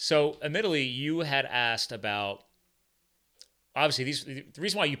 So, admittedly, you had asked about, obviously, the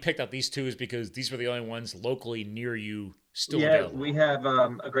reason why you picked out these two is because these were the only ones locally near you still available. Yeah, we have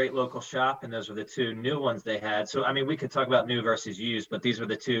a great local shop, and those were the two new ones they had. So, I mean, we could talk about new versus used, but these were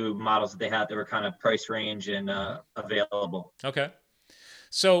the two models that they had that were kind of price range and available. Okay.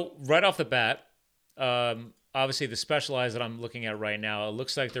 So, right off the bat, obviously, the Specialized that I'm looking at right now, it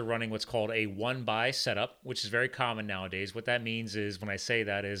looks like they're running what's called a one-buy setup, which is very common nowadays. What that means is, when I say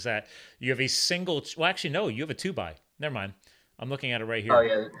that, is that you have a single... Well, actually, no, you have a two-buy. Never mind. I'm looking at it right here. Oh,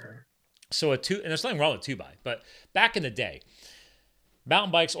 yeah. So, and there's nothing wrong with two-buy, but back in the day,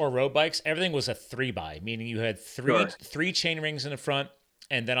 mountain bikes or road bikes, everything was a three-buy, meaning you had three chain rings in the front,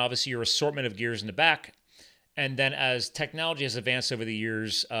 and then obviously your assortment of gears in the back. And then as technology has advanced over the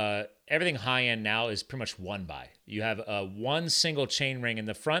years, everything high-end now is pretty much one-buy. You have one single chain ring in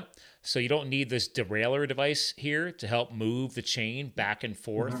the front, so you don't need this derailleur device here to help move the chain back and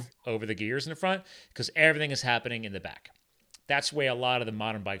forth over the gears in the front, because everything is happening in the back. That's the way a lot of the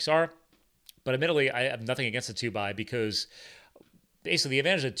modern bikes are. But admittedly, I have nothing against the two-buy, because basically the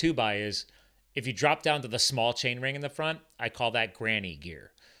advantage of the two-buy is if you drop down to the small chain ring in the front, I call that granny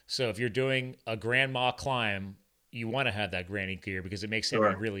gear. So if you're doing a grandma climb, you want to have that granny gear because it makes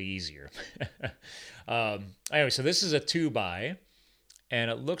everything really easier. Anyway, so this is a 2x,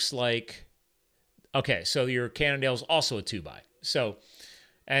 and it looks like, okay, so your Cannondale is also a 2x. So,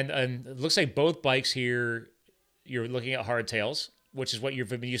 and it looks like both bikes here, you're looking at hardtails, which is what you've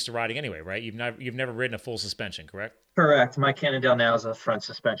been used to riding anyway, right? You've never ridden a full suspension, correct? Correct. My Cannondale now is a front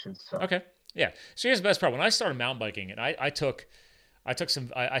suspension. So. Okay, yeah. So here's the best part. When I started mountain biking, and I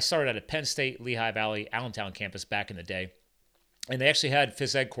started at a Penn State, Lehigh Valley, Allentown campus back in the day, and they actually had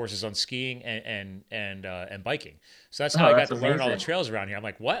phys ed courses on skiing and biking. So that's how I got to learn all the trails around here. I'm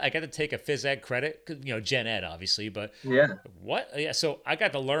like, what? I got to take a phys ed credit, gen ed obviously, but what? Yeah. So I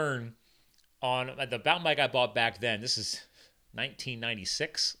got to learn on the mountain bike I bought back then. This is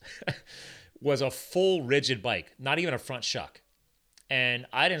 1996. Was a full rigid bike, not even a front shock, and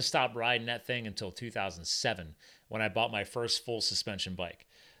I didn't stop riding that thing until 2007. When I bought my first full suspension bike.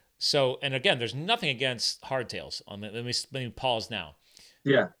 So, and again, there's nothing against hardtails. Let me pause now.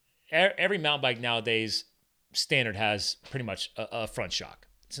 Yeah. Every mountain bike nowadays, standard has pretty much a front shock.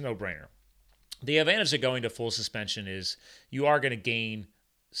 It's a no-brainer. The advantage of going to full suspension is you are going to gain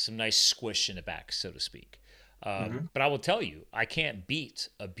some nice squish in the back, so to speak. But I will tell you, I can't beat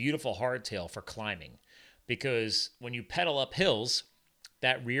a beautiful hardtail for climbing, because when you pedal up hills,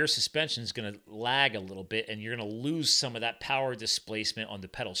 that rear suspension is going to lag a little bit, and you're going to lose some of that power displacement on the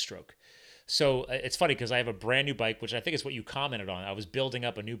pedal stroke. So it's funny because I have a brand new bike, which I think is what you commented on. I was building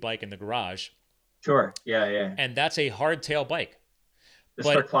up a new bike in the garage. Sure. Yeah. And that's a hardtail bike. Is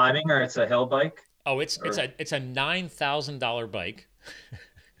it for climbing, or it's a hill bike? Oh, it's a $9,000 bike,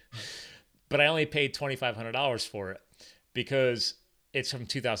 but I only paid $2,500 for it because it's from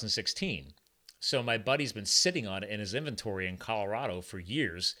 2016. So my buddy's been sitting on it in his inventory in Colorado for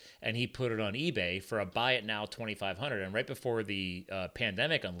years, and he put it on eBay for a buy it now $2,500. And right before the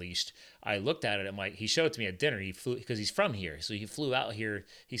pandemic unleashed, I looked at it and he showed it to me at dinner. He flew because he's from here, so he flew out here.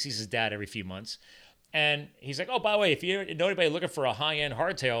 He sees his dad every few months, and he's like, "Oh, by the way, if you know anybody looking for a high-end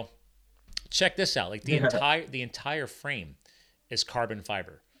hardtail, check this out. Like the entire frame is carbon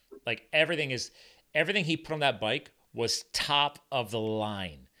fiber. Like everything he put on that bike was top of the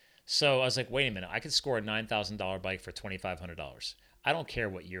line." So I was like, wait a minute, I could score a $9,000 bike for $2,500. I don't care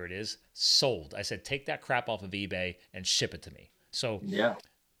what year it is. Sold. I said, take that crap off of eBay and ship it to me. So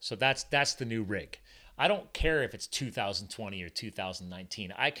that's the new rig. I don't care if it's 2020 or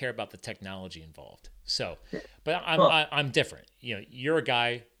 2019. I care about the technology involved. So, but I'm different. You know, you're a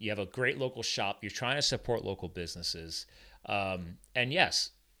guy, you have a great local shop, you're trying to support local businesses. And yes,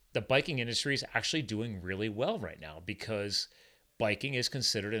 the biking industry is actually doing really well right now because biking is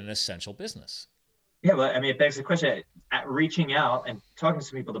considered an essential business. Yeah, but I mean, it begs the question. At reaching out and talking to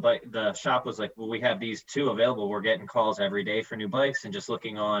some people, the shop was like, well, we have these two available. We're getting calls every day for new bikes, and just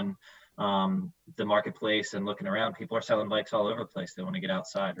looking on the marketplace and looking around, people are selling bikes all over the place. They want to get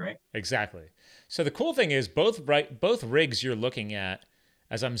outside, right? Exactly. So the cool thing is both rigs you're looking at,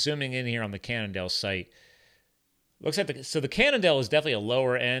 as I'm zooming in here on the Cannondale site, looks like the Cannondale is definitely a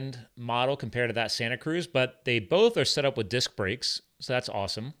lower end model compared to that Santa Cruz, but they both are set up with disc brakes, so that's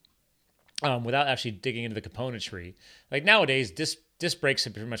awesome. Without actually digging into the componentry, like nowadays, disc brakes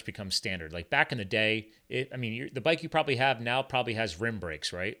have pretty much become standard. Like back in the day, the bike you probably have now probably has rim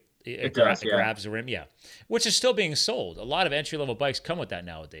brakes, right? It grabs the rim, yeah, which is still being sold. A lot of entry level bikes come with that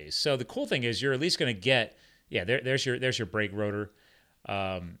nowadays. So the cool thing is you're at least going to get, there's your brake rotor.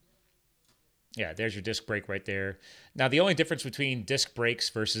 There's your disc brake right there. Now, the only difference between disc brakes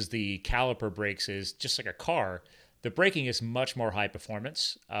versus the caliper brakes is just like a car, the braking is much more high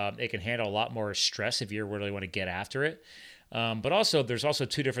performance. It can handle a lot more stress if you really want to get after it. But also, there's also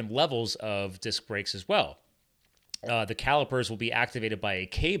two different levels of disc brakes as well. The calipers will be activated by a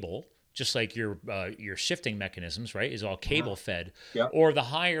cable, just like your shifting mechanisms, right, is all cable fed. Yep. Or the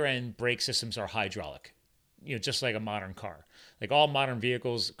higher end brake systems are hydraulic, just like a modern car. Like all modern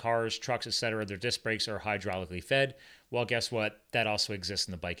vehicles, cars, trucks, etc., their disc brakes are hydraulically fed. Well, guess what? That also exists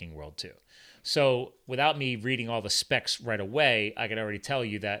in the biking world too. So without me reading all the specs right away, I can already tell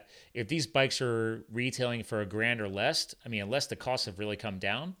you that if these bikes are retailing for $1,000 or less, unless the costs have really come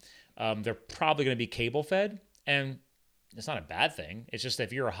down, they're probably going to be cable fed. And it's not a bad thing. It's just that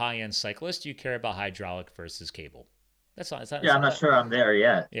if you're a high-end cyclist, you care about hydraulic versus cable. I'm not sure I'm there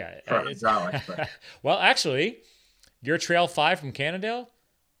yet. Yeah. For hydraulic. But. Well, actually, your Trail 5 from Cannondale,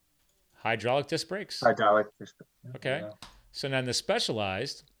 hydraulic disc brakes. Hydraulic disc brakes. Okay. Yeah. So then the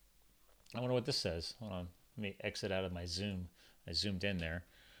Specialized, I wonder what this says. Hold on. Let me exit out of my Zoom. I zoomed in there.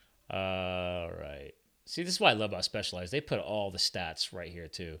 All right. See, this is what I love about Specialized. They put all the stats right here,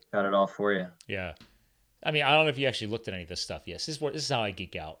 too. Got it all for you. Yeah. I don't know if you actually looked at any of this stuff. Yes, this is how I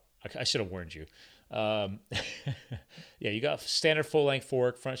geek out. I should have warned you. You got standard full-length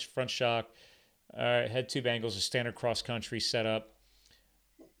fork, front shock. All right, head tube angles, a standard cross-country setup.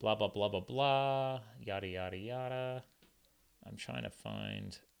 Blah, blah, blah, blah, blah. Yada, yada, yada. I'm trying to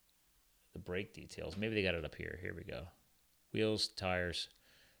find the brake details. Maybe they got it up here. Here we go. Wheels, tires,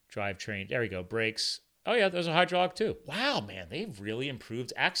 drivetrain. There we go. Brakes. Oh, yeah, there's a hydraulic too. Wow, man, they've really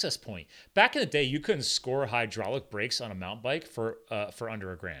improved access point. Back in the day, you couldn't score hydraulic brakes on a mountain bike for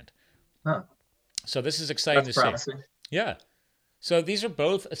under $1,000. Huh. So this is exciting to promising. See. Yeah. So these are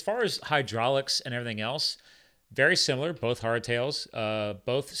both, as far as hydraulics and everything else, very similar, both hardtails,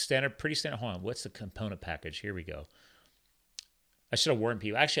 both standard, pretty standard. Hold on, what's the component package? Here we go. I should have warned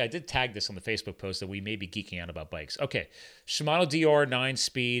people. Actually, I did tag this on the Facebook post that we may be geeking out about bikes. Okay, Shimano DR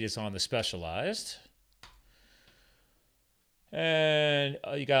 9-speed is on the Specialized. And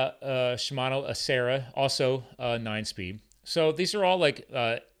you got Shimano Acera, also 9-speed. So these are all like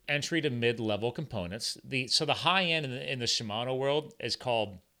entry to mid-level components. So the high end in the Shimano world is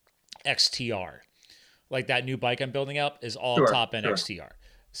called XTR. Like that new bike I'm building up is all top-end XTR.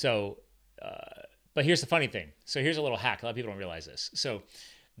 So, but here's the funny thing. So here's a little hack. A lot of people don't realize this. So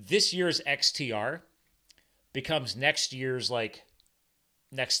this year's XTR becomes next year's like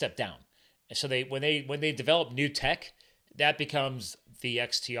next step down. And so when they develop new tech, that becomes the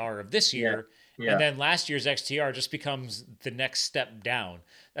XTR of this year. Yeah. And then last year's XTR just becomes the next step down.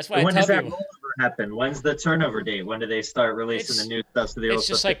 That's why when does that rollover happen? When's the turnover date? When do they start releasing the new stuff? It's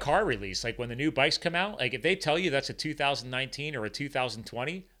just like car release. Like when the new bikes come out, like if they tell you that's a 2019 or a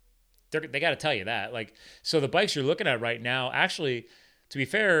 2020, they got to tell you that. Like, so the bikes you're looking at right now, actually, to be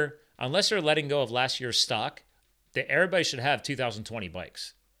fair, unless they're letting go of last year's stock, everybody should have 2020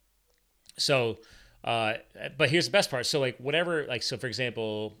 bikes. So, but here's the best part. So like whatever, like, so for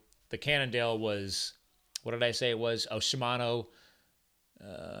example, the Cannondale was, what did I say it was? Oh, Shimano.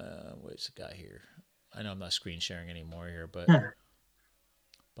 Where's the guy here? I know I'm not screen sharing anymore here, but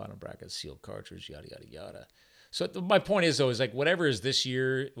bottom bracket sealed cartridge, yada, yada, yada. So my point is though, is like whatever is this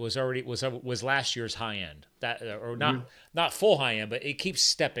year was last year's high end, that, or not full high end, but it keeps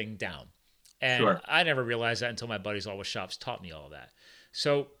stepping down. And I never realized that until my buddies all with shops taught me all of that.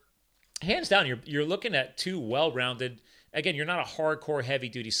 So hands down, you're looking at two well-rounded. Again, you're not a hardcore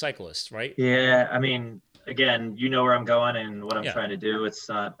heavy-duty cyclist, right? Yeah, I mean, again, you know where I'm going and what I'm trying to do. It's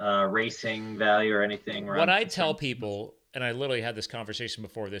not racing value or anything. What I tell people, and I literally had this conversation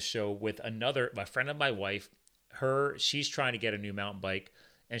before this show with a friend of my wife. She's trying to get a new mountain bike,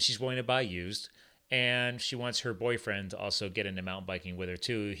 and she's willing to buy used. And she wants her boyfriend to also get into mountain biking with her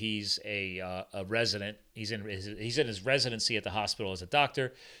too. He's a resident. He's in his residency at the hospital as a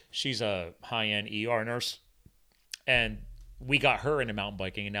doctor. She's a high-end ER nurse, and we got her into mountain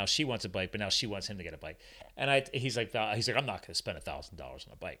biking, and now she wants a bike, but now she wants him to get a bike. And he's like, I'm not going to spend $1,000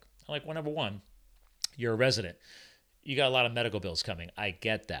 on a bike. I'm like, well, number one, you're a resident. You got a lot of medical bills coming. I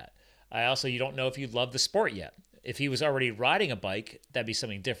get that. You don't know if you love the sport yet. If he was already riding a bike, that'd be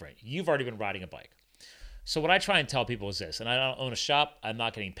something different. You've already been riding a bike. So what I try and tell people is this, and I don't own a shop. I'm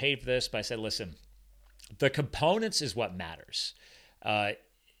not getting paid for this, but I said, listen, the components is what matters.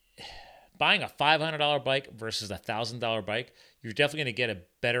 Buying a $500 bike versus a $1,000 bike, you're definitely going to get a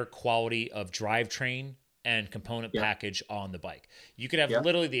better quality of drivetrain and component package on the bike. You could have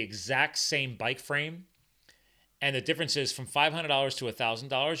literally the exact same bike frame, and the difference is from $500 to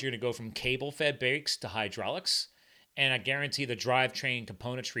 $1,000, you're going to go from cable-fed brakes to hydraulics, and I guarantee the drivetrain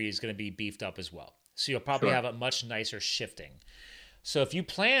componentry is going to be beefed up as well. So you'll probably have a much nicer shifting. So if you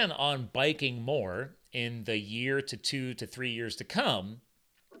plan on biking more in the year to 2 to 3 years to come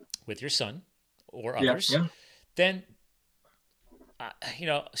with your son or others, then,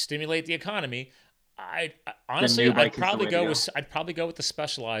 stimulate the economy. I'd probably go with the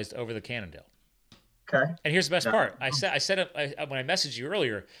Specialized over the Cannondale. Okay. And here's the best part. I said it when I messaged you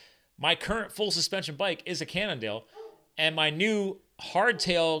earlier. My current full suspension bike is a Cannondale, and my new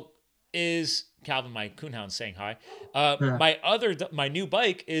hardtail is Calvin, my coonhound, saying hi. My new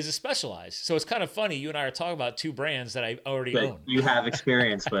bike is a Specialized. So it's kind of funny. You and I are talking about two brands that I already own. You have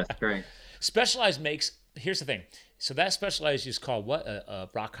experience with. Great. Specialized makes. Here's the thing. So that Specialized is called what? A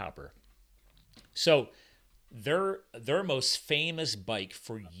Rockhopper. So their most famous bike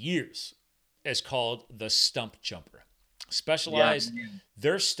for years is called the Stump Jumper. Specialized,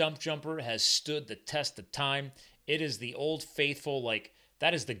 their Stump Jumper has stood the test of time. It is the old faithful,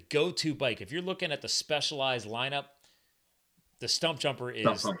 that is the go-to bike. If you're looking at the Specialized lineup, the Stump Jumper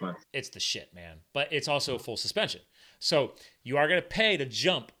it's the shit, man. But it's also full suspension. So you are going to pay to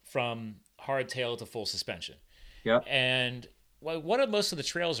jump from hardtail to full suspension. Yep. And what are most of the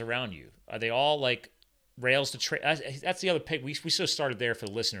trails around you? Are they all like rails to trail? That's the other pick. We sort of started there for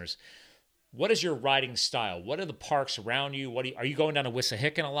the listeners. What is your riding style? What are the parks around you? Are you going down to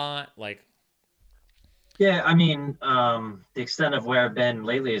Wissahickon a lot? Yeah, I mean, the extent of where I've been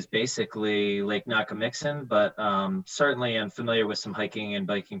lately is basically Lake Nakamixon, but certainly I'm familiar with some hiking and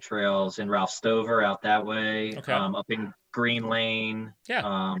biking trails in Ralph Stover out that way, up in Green Lane. Yeah,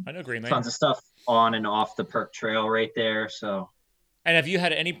 I know Green Lane. Tons of stuff on and off the Perk Trail right there. So, and have you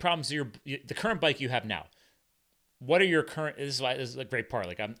had any problems with the current bike you have now? What are your current? This is a great part.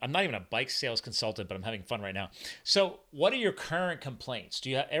 I'm not even a bike sales consultant, but I'm having fun right now. So, what are your current complaints?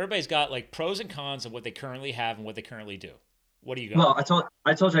 Everybody's got pros and cons of what they currently have and what they currently do. What do you got? Well,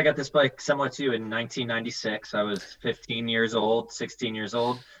 I told you I got this bike similar to you in 1996. I was 16 years old.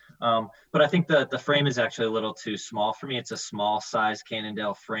 But I think the frame is actually a little too small for me. It's a small size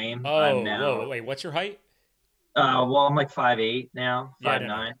Cannondale frame. Whoa, wait, what's your height? Well, I'm 5'8" now,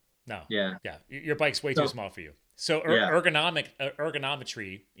 5'9". No. Yeah. Your bike's way too small for you. So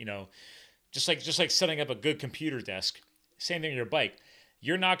ergonometry, just like setting up a good computer desk, same thing with your bike.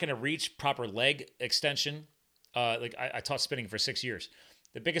 You're not going to reach proper leg extension. I taught spinning for 6 years.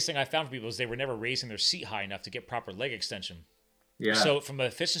 The biggest thing I found for people is they were never raising their seat high enough to get proper leg extension. Yeah. So from an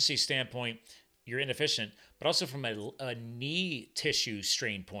efficiency standpoint, you're inefficient, but also from a knee tissue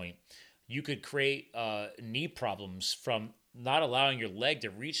strain point, you could create knee problems from not allowing your leg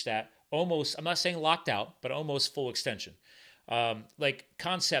to reach that almost, I'm not saying locked out, but almost full extension.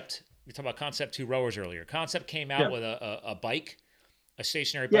 Concept, we talked about Concept 2 rowers earlier. Concept came out with a bike, a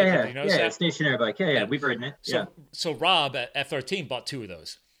stationary bike. Yeah, a stationary bike. Yeah, we've ridden it. So Rob at F13 bought 2 of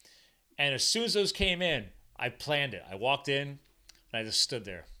those. And as soon as those came in, I planned it. I walked in and I just stood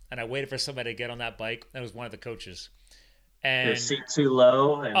there and I waited for somebody to get on that bike. That was one of the coaches. And your seat too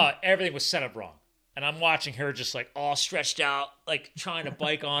low. And everything was set up wrong. And I'm watching her just like all stretched out, like trying to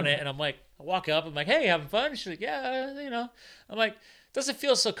bike on it. And I'm like, I walk up, I'm like, hey, having fun? She's like, yeah, you know. I'm like, doesn't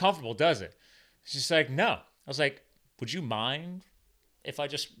feel so comfortable, does it? She's like, no. I was like, would you mind if I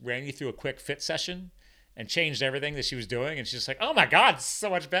just ran you through a quick fit session and changed everything that she was doing? And she's like, oh my God, it's so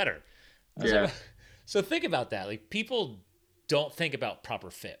much better. Yeah. Like, so think about that. Like, people don't think about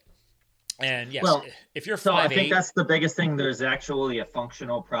proper fit. And yes, if you're 5'8", I think that's the biggest thing. There's actually a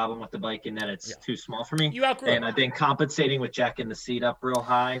functional problem with the bike in that it's too small for me. You outgrew it. And I've been compensating with jacking the seat up real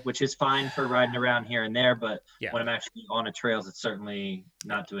high, which is fine for riding around here and there. But when I'm actually on the trails, it's certainly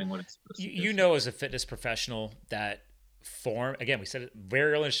not doing what it's supposed to do. You know, as a fitness professional, that form, again, we said it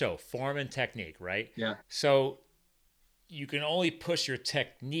very early in the show, form and technique, right? Yeah. So you can only push your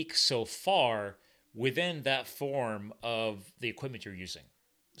technique so far within that form of the equipment you're using.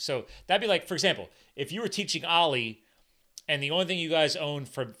 So that'd be like, for example, if you were teaching Ollie and the only thing you guys owned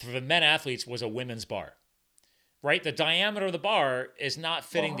for the men athletes was a women's bar, right? The diameter of the bar is not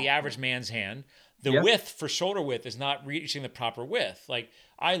fitting the average man's hand. The width for shoulder width is not reaching the proper width. Like,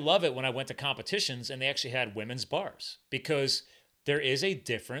 I love it when I went to competitions and they actually had women's bars, because there is a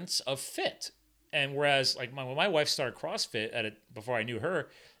difference of fit. And whereas like when my wife started CrossFit before I knew her,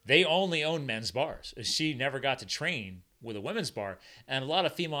 they only owned men's bars. She never got to train with a women's bar. And a lot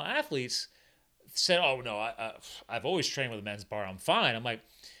of female athletes said, oh no, I've always trained with a men's bar, I'm fine. I'm like,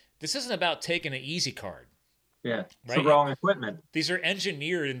 this isn't about taking an easy card. Yeah, it's the wrong equipment. These are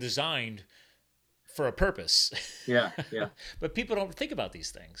engineered and designed for a purpose. Yeah. But people don't think about these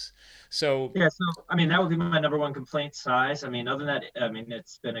things. So I mean, that would be my number one complaint, size. I mean, other than that, I mean,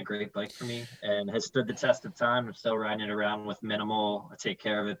 it's been a great bike for me and has stood the test of time. I'm still riding it around with minimal, I take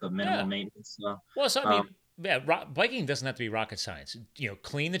care of it, but minimal maintenance. So, I mean, biking doesn't have to be rocket science. You know,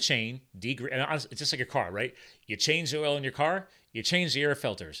 clean the chain, it's just like your car, right? You change the oil in your car, you change the air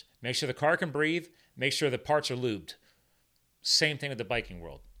filters, make sure the car can breathe, make sure the parts are lubed. Same thing with the biking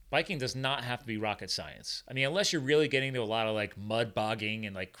world. Biking does not have to be rocket science. I mean, unless you're really getting to a lot of like mud bogging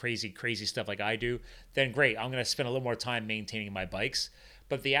and like crazy stuff like I do, then great. I'm going to spend a little more time maintaining my bikes.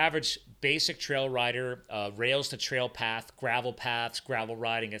 But the average basic trail rider, rails to trail path, gravel paths, gravel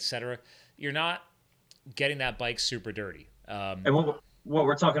riding, etc., you're not getting that bike super dirty. And what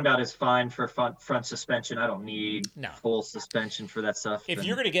we're talking about is fine for front suspension. I don't need full suspension for that stuff. If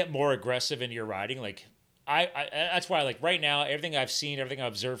you're going to get more aggressive into your riding, like I that's why, like right now, everything I've seen, everything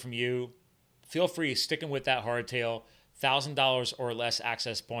I've observed from you, feel free sticking with that hardtail, $1,000 or less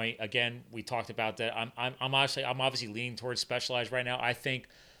access point. Again, we talked about that. I'm obviously leaning towards Specialized right now. I think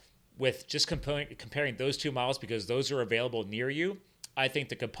with just comparing those two models, because those are available near you, I think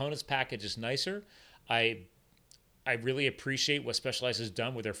the components package is nicer. I really appreciate what Specialized has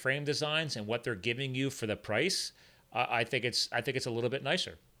done with their frame designs and what they're giving you for the price. I think it's a little bit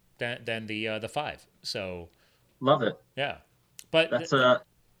nicer than the 5. So love it. Yeah, but that's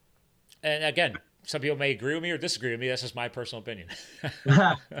and again, some people may agree with me or disagree with me. That's just my personal opinion.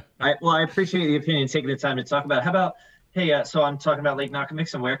 I appreciate the opinion, taking the time to talk about it. How about, hey, so I'm talking about Lake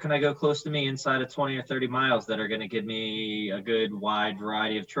Nakamixon. Where can I go close to me inside of 20 or 30 miles that are going to give me a good wide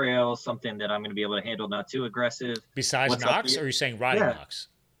variety of trails, something that I'm going to be able to handle, not too aggressive? Besides Knox, or are you saying riding Knox?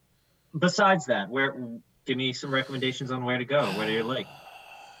 Besides that, give me some recommendations on where to go. Where do you like?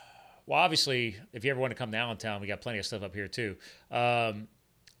 Well, obviously, if you ever want to come to Allentown, we got plenty of stuff up here too.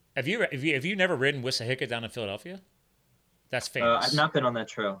 Have you never ridden Wissahickon down in Philadelphia? That's famous. I've not been on that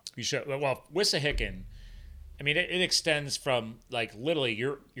trail. You should. Well, Wissahickon, I mean, it extends from like literally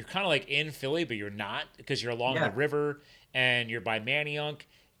you're kind of like in Philly, but you're not, because you're along the river and you're by Manayunk,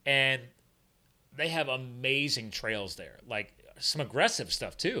 and they have amazing trails there, like some aggressive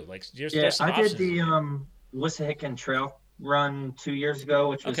stuff too. Like there's some I did the Wissahickon Trail run 2 years ago,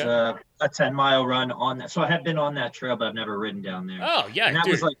 which was a 10-mile run on that. So I have been on that trail, but I've never ridden down there. Oh yeah, and that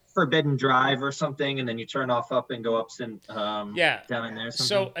was like Forbidden Drive or something, and then you turn off up and go up down in there.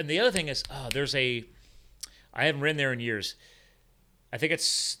 So, and the other thing is, I haven't ridden there in years. I think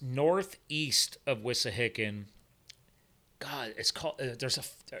it's northeast of Wissahickon. God, it's called.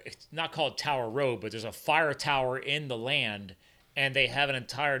 It's not called Tower Road, but there's a fire tower in the land, and they have an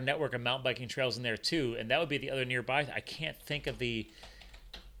entire network of mountain biking trails in there too. And that would be the other nearby. I can't think of the.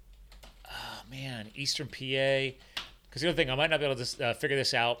 Oh man, Eastern PA. Because the other thing, I might not be able to figure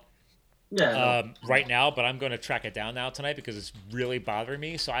this out right now, but I'm going to track it down now tonight because it's really bothering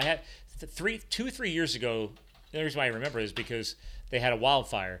me. So I had 3 years ago. The reason why I remember is because they had a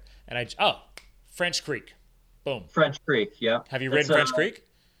wildfire, and French Creek, boom. French Creek, yeah. Have you ridden French Creek?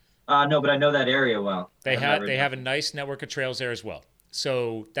 No, but I know that area well. They have a nice network of trails there as well.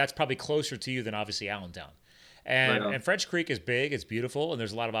 So that's probably closer to you than obviously Allentown. And French Creek is big, it's beautiful, and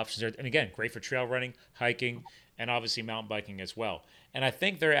there's a lot of options there. And again, great for trail running, hiking, and obviously mountain biking as well. And I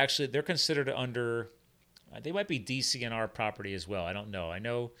think they're considered under, they might be DCNR property as well. I don't know. I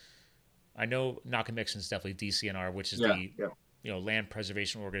know Nockamixon is definitely DCNR, which is the land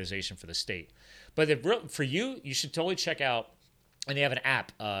preservation organization for the state. But for you should totally check out, and they have an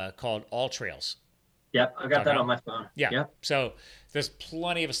app called All Trails. Yep, I got that on my phone. Yeah. Yep. So there's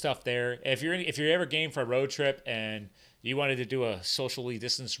plenty of stuff there. If you're ever game for a road trip and you wanted to do a socially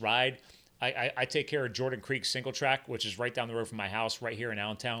distanced ride, I take care of Jordan Creek Single Track, which is right down the road from my house, right here in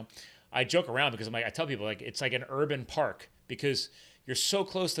Allentown. I joke around because I tell people it's like an urban park because you're so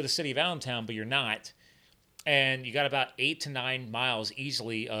close to the city of Allentown, but you're not. And you got about 8 to 9 miles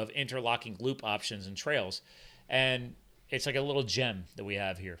easily of interlocking loop options and trails. And it's like a little gem that we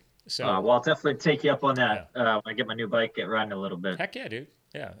have here. So, well, I'll definitely take you up on that when I get my new bike, get riding a little bit. Heck yeah, dude.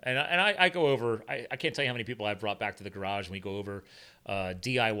 Yeah. And I go over, I can't tell you how many people I've brought back to the garage when we go over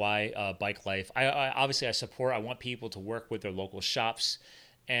DIY bike life. I want people to work with their local shops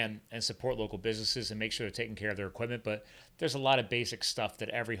and support local businesses and make sure they're taking care of their equipment. But there's a lot of basic stuff that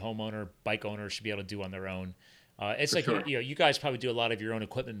every homeowner, bike owner should be able to do on their own. It's like, sure. You guys probably do a lot of your own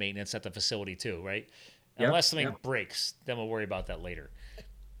equipment maintenance at the facility too, right? Yep. Unless something breaks, then we'll worry about that later.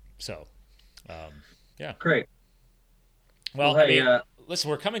 So, yeah. Great. Well, listen,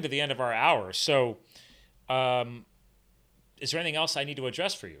 we're coming to the end of our hour. So, is there anything else I need to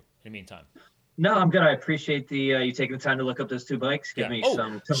address for you in the meantime? No, I'm good. I appreciate you taking the time to look up those two bikes. Give me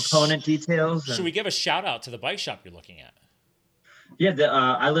some component details. Should we give a shout out to the bike shop you're looking at? Yeah,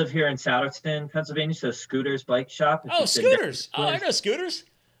 I live here in Souderton, Pennsylvania, so Scooters Bike Shop. Oh, Scooters. Oh, I know Scooters.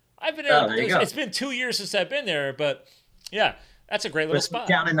 I've been there. It's been 2 years since I've been there, but yeah. That's a great little spot.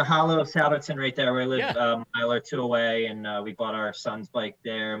 Down in the hollow of Souderton right there where I live, a mile or two away, and we bought our son's bike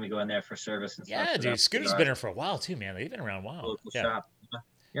there, and we go in there for service and stuff. Yeah, dude, Scooter's been there for a while too, man. They've been around a while. Local shop.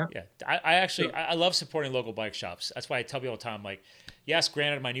 Yeah. I love supporting local bike shops. That's why I tell people all the time, like, yes,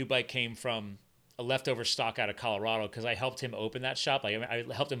 granted, my new bike came from a leftover stock out of Colorado because I helped him open that shop. I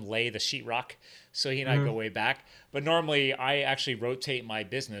helped him lay the sheetrock, so he and I go way back. But normally, I actually rotate my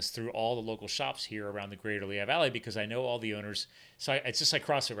business through all the local shops here around the Greater Lehigh Valley because I know all the owners. So it's just like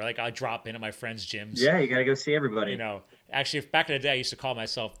CrossFit, right? Like I drop in at my friends' gyms. Yeah, you gotta go see everybody. Actually, back in the day, I used to call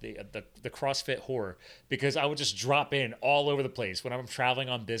myself the CrossFit whore because I would just drop in all over the place when I'm traveling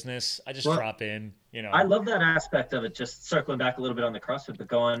on business. I just drop in. I love that aspect of it. Just circling back a little bit on the CrossFit, but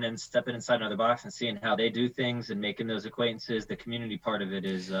going and stepping inside another box and seeing how they do things and making those acquaintances. The community part of it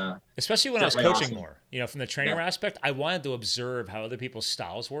is especially when I was coaching more. From the trainer aspect, I wanted to observe how other people's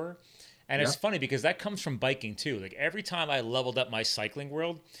styles were. And it's funny because that comes from biking too. Like every time I leveled up my cycling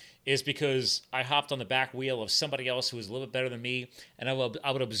world is because I hopped on the back wheel of somebody else who was a little bit better than me. And I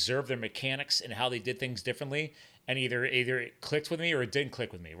would observe their mechanics and how they did things differently. And either it clicked with me or it didn't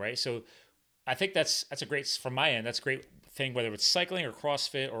click with me. Right. So I think that's a great, from my end, that's a great thing, whether it's cycling or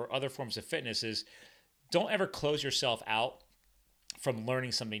CrossFit or other forms of fitness, is don't ever close yourself out from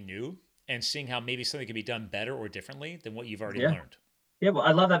learning something new and seeing how maybe something can be done better or differently than what you've already learned. Yeah, well,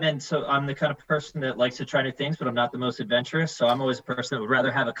 I love that, man. So I'm the kind of person that likes to try new things, but I'm not the most adventurous. So I'm always a person that would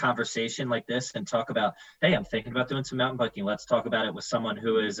rather have a conversation like this and talk about, hey, I'm thinking about doing some mountain biking. Let's talk about it with someone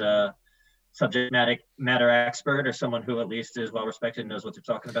who is a subject matter expert or someone who at least is well-respected and knows what they're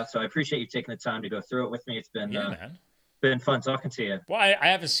talking about. So I appreciate you taking the time to go through it with me. It's been been fun talking to you. Well, I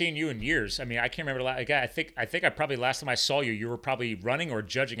haven't seen you in years. I mean, I can't remember. I think I probably last time I saw you, you were probably running or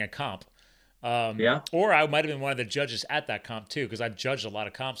judging a comp. Or I might have been one of the judges at that comp too, because I've judged a lot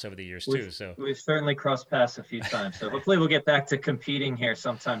of comps over the years too. So we've certainly crossed paths a few times. So hopefully we'll get back to competing here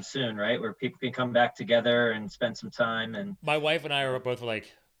sometime soon, right? Where people can come back together and spend some time. And my wife and I are both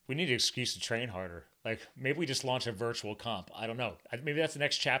like, we need an excuse to train harder. Like maybe we just launch a virtual comp. I don't know. Maybe that's the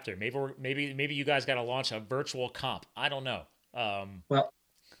next chapter. Maybe you guys got to launch a virtual comp. I don't know. Well,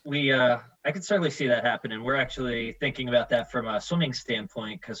 I could certainly see that happening. We're actually thinking about that from a swimming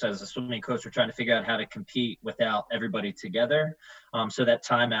standpoint, because as a swimming coach, we're trying to figure out how to compete without everybody together. So that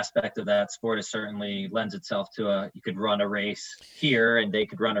time aspect of that sport is certainly lends itself to you could run a race here and they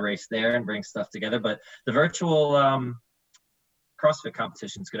could run a race there and bring stuff together. But the virtual CrossFit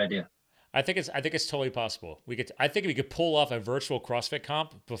competition is a good idea. I think it's totally possible. I think we could pull off a virtual CrossFit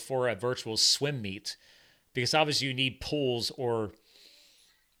comp before a virtual swim meet, because obviously you need pools or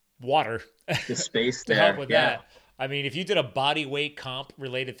water the space to there. help with that. I mean, if you did a body weight comp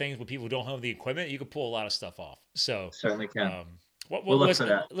related things with people who don't have the equipment, you could pull a lot of stuff off. So certainly can. We'll look for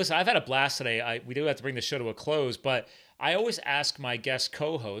that. Listen, I've had a blast today. We do have to bring the show to a close, but I always ask my guest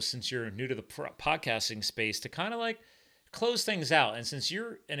co-hosts, since you're new to the podcasting space, to kind of like close things out. And since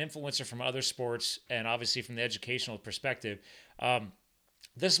you're an influencer from other sports and obviously from the educational perspective,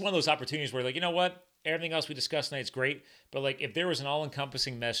 this is one of those opportunities where, like, you know what? Everything else we discussed tonight is great, but like if there was an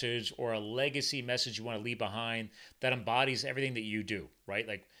all-encompassing message or a legacy message you want to leave behind that embodies everything that you do, right?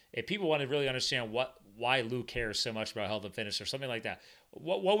 Like if people want to really understand why Lou cares so much about health and fitness or something like that,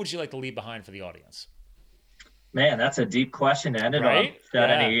 what would you like to leave behind for the audience? Man, that's a deep question to end it on. Without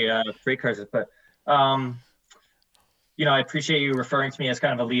any precursors, but you know, I appreciate you referring to me as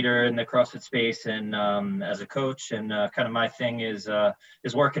kind of a leader in the CrossFit space and as a coach. And kind of my thing is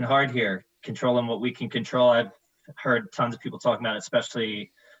working hard here, controlling what we can control. I've heard tons of people talking about it,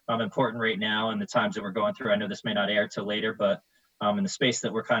 especially important right now in the times that we're going through. I know this may not air till later, but in the space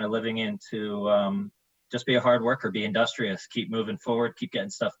that we're kind of living in, to just be a hard worker, be industrious, keep moving forward, keep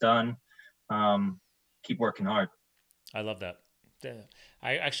getting stuff done, keep working hard. I love that.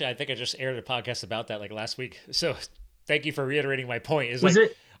 I think I just aired a podcast about that like last week. So thank you for reiterating my point.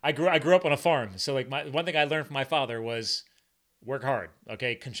 I grew up on a farm. So like one thing I learned from my father was work hard.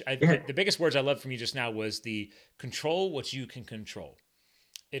 Okay. The biggest words I loved from you just now was the control what you can control.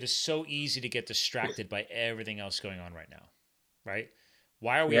 It is so easy to get distracted by everything else going on right now. Right.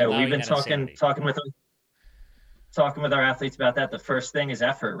 Why are we? Yeah, we've been talking with our athletes about that. The first thing is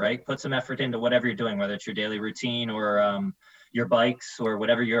effort, right? Put some effort into whatever you're doing, whether it's your daily routine or your bikes or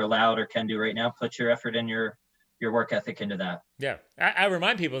whatever you're allowed or can do right now. Put your effort in your work ethic into that. Yeah. I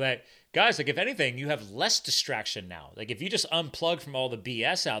remind people that, guys, like if anything, you have less distraction now. Like if you just unplug from all the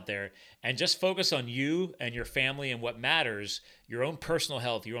BS out there and just focus on you and your family and what matters, your own personal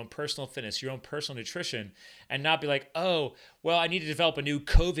health, your own personal fitness, your own personal nutrition, and not be like, oh, well, I need to develop a new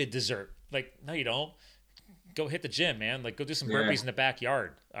COVID dessert. Like, no, you don't. Go hit the gym, man. Like go do some burpees in the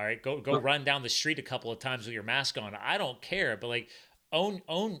backyard. All right. Go run down the street a couple of times with your mask on. I don't care, but like own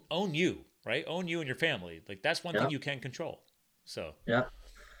you. Right? Own you and your family. Like that's one thing you can control. So yeah.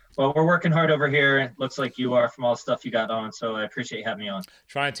 Well, we're working hard over here. It looks like you are from all the stuff you got on. So I appreciate you having me on.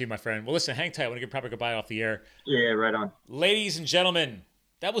 Trying to, my friend. Well, listen, hang tight. I want to give proper goodbye off the air. Yeah, right on. Ladies and gentlemen,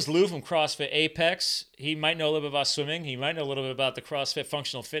 that was Lou from CrossFit Apex. He might know a little bit about swimming. He might know a little bit about the CrossFit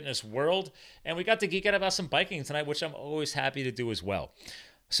functional fitness world. And we got to geek out about some biking tonight, which I'm always happy to do as well.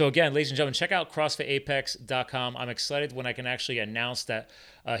 So again, ladies and gentlemen, check out CrossFitApex.com. I'm excited when I can actually announce that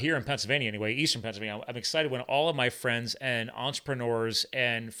here in Pennsylvania, anyway, Eastern Pennsylvania, I'm excited when all of my friends and entrepreneurs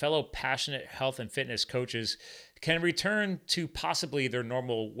and fellow passionate health and fitness coaches can return to possibly their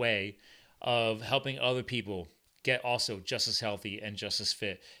normal way of helping other people get also just as healthy and just as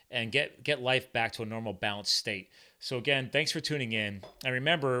fit and get life back to a normal balanced state. So again, thanks for tuning in. And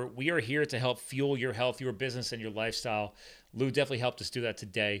remember, we are here to help fuel your health, your business, and your lifestyle. Lou definitely helped us do that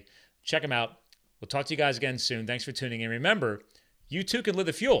today. Check him out. We'll talk to you guys again soon. Thanks for tuning in. Remember, you too can live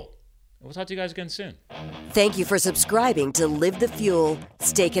the fuel. And we'll talk to you guys again soon. Thank you for subscribing to Live the Fuel.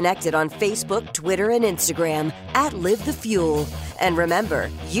 Stay connected on Facebook, Twitter, and Instagram at Live the Fuel. And remember,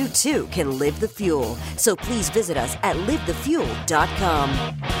 you too can live the fuel. So please visit us at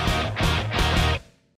livethefuel.com.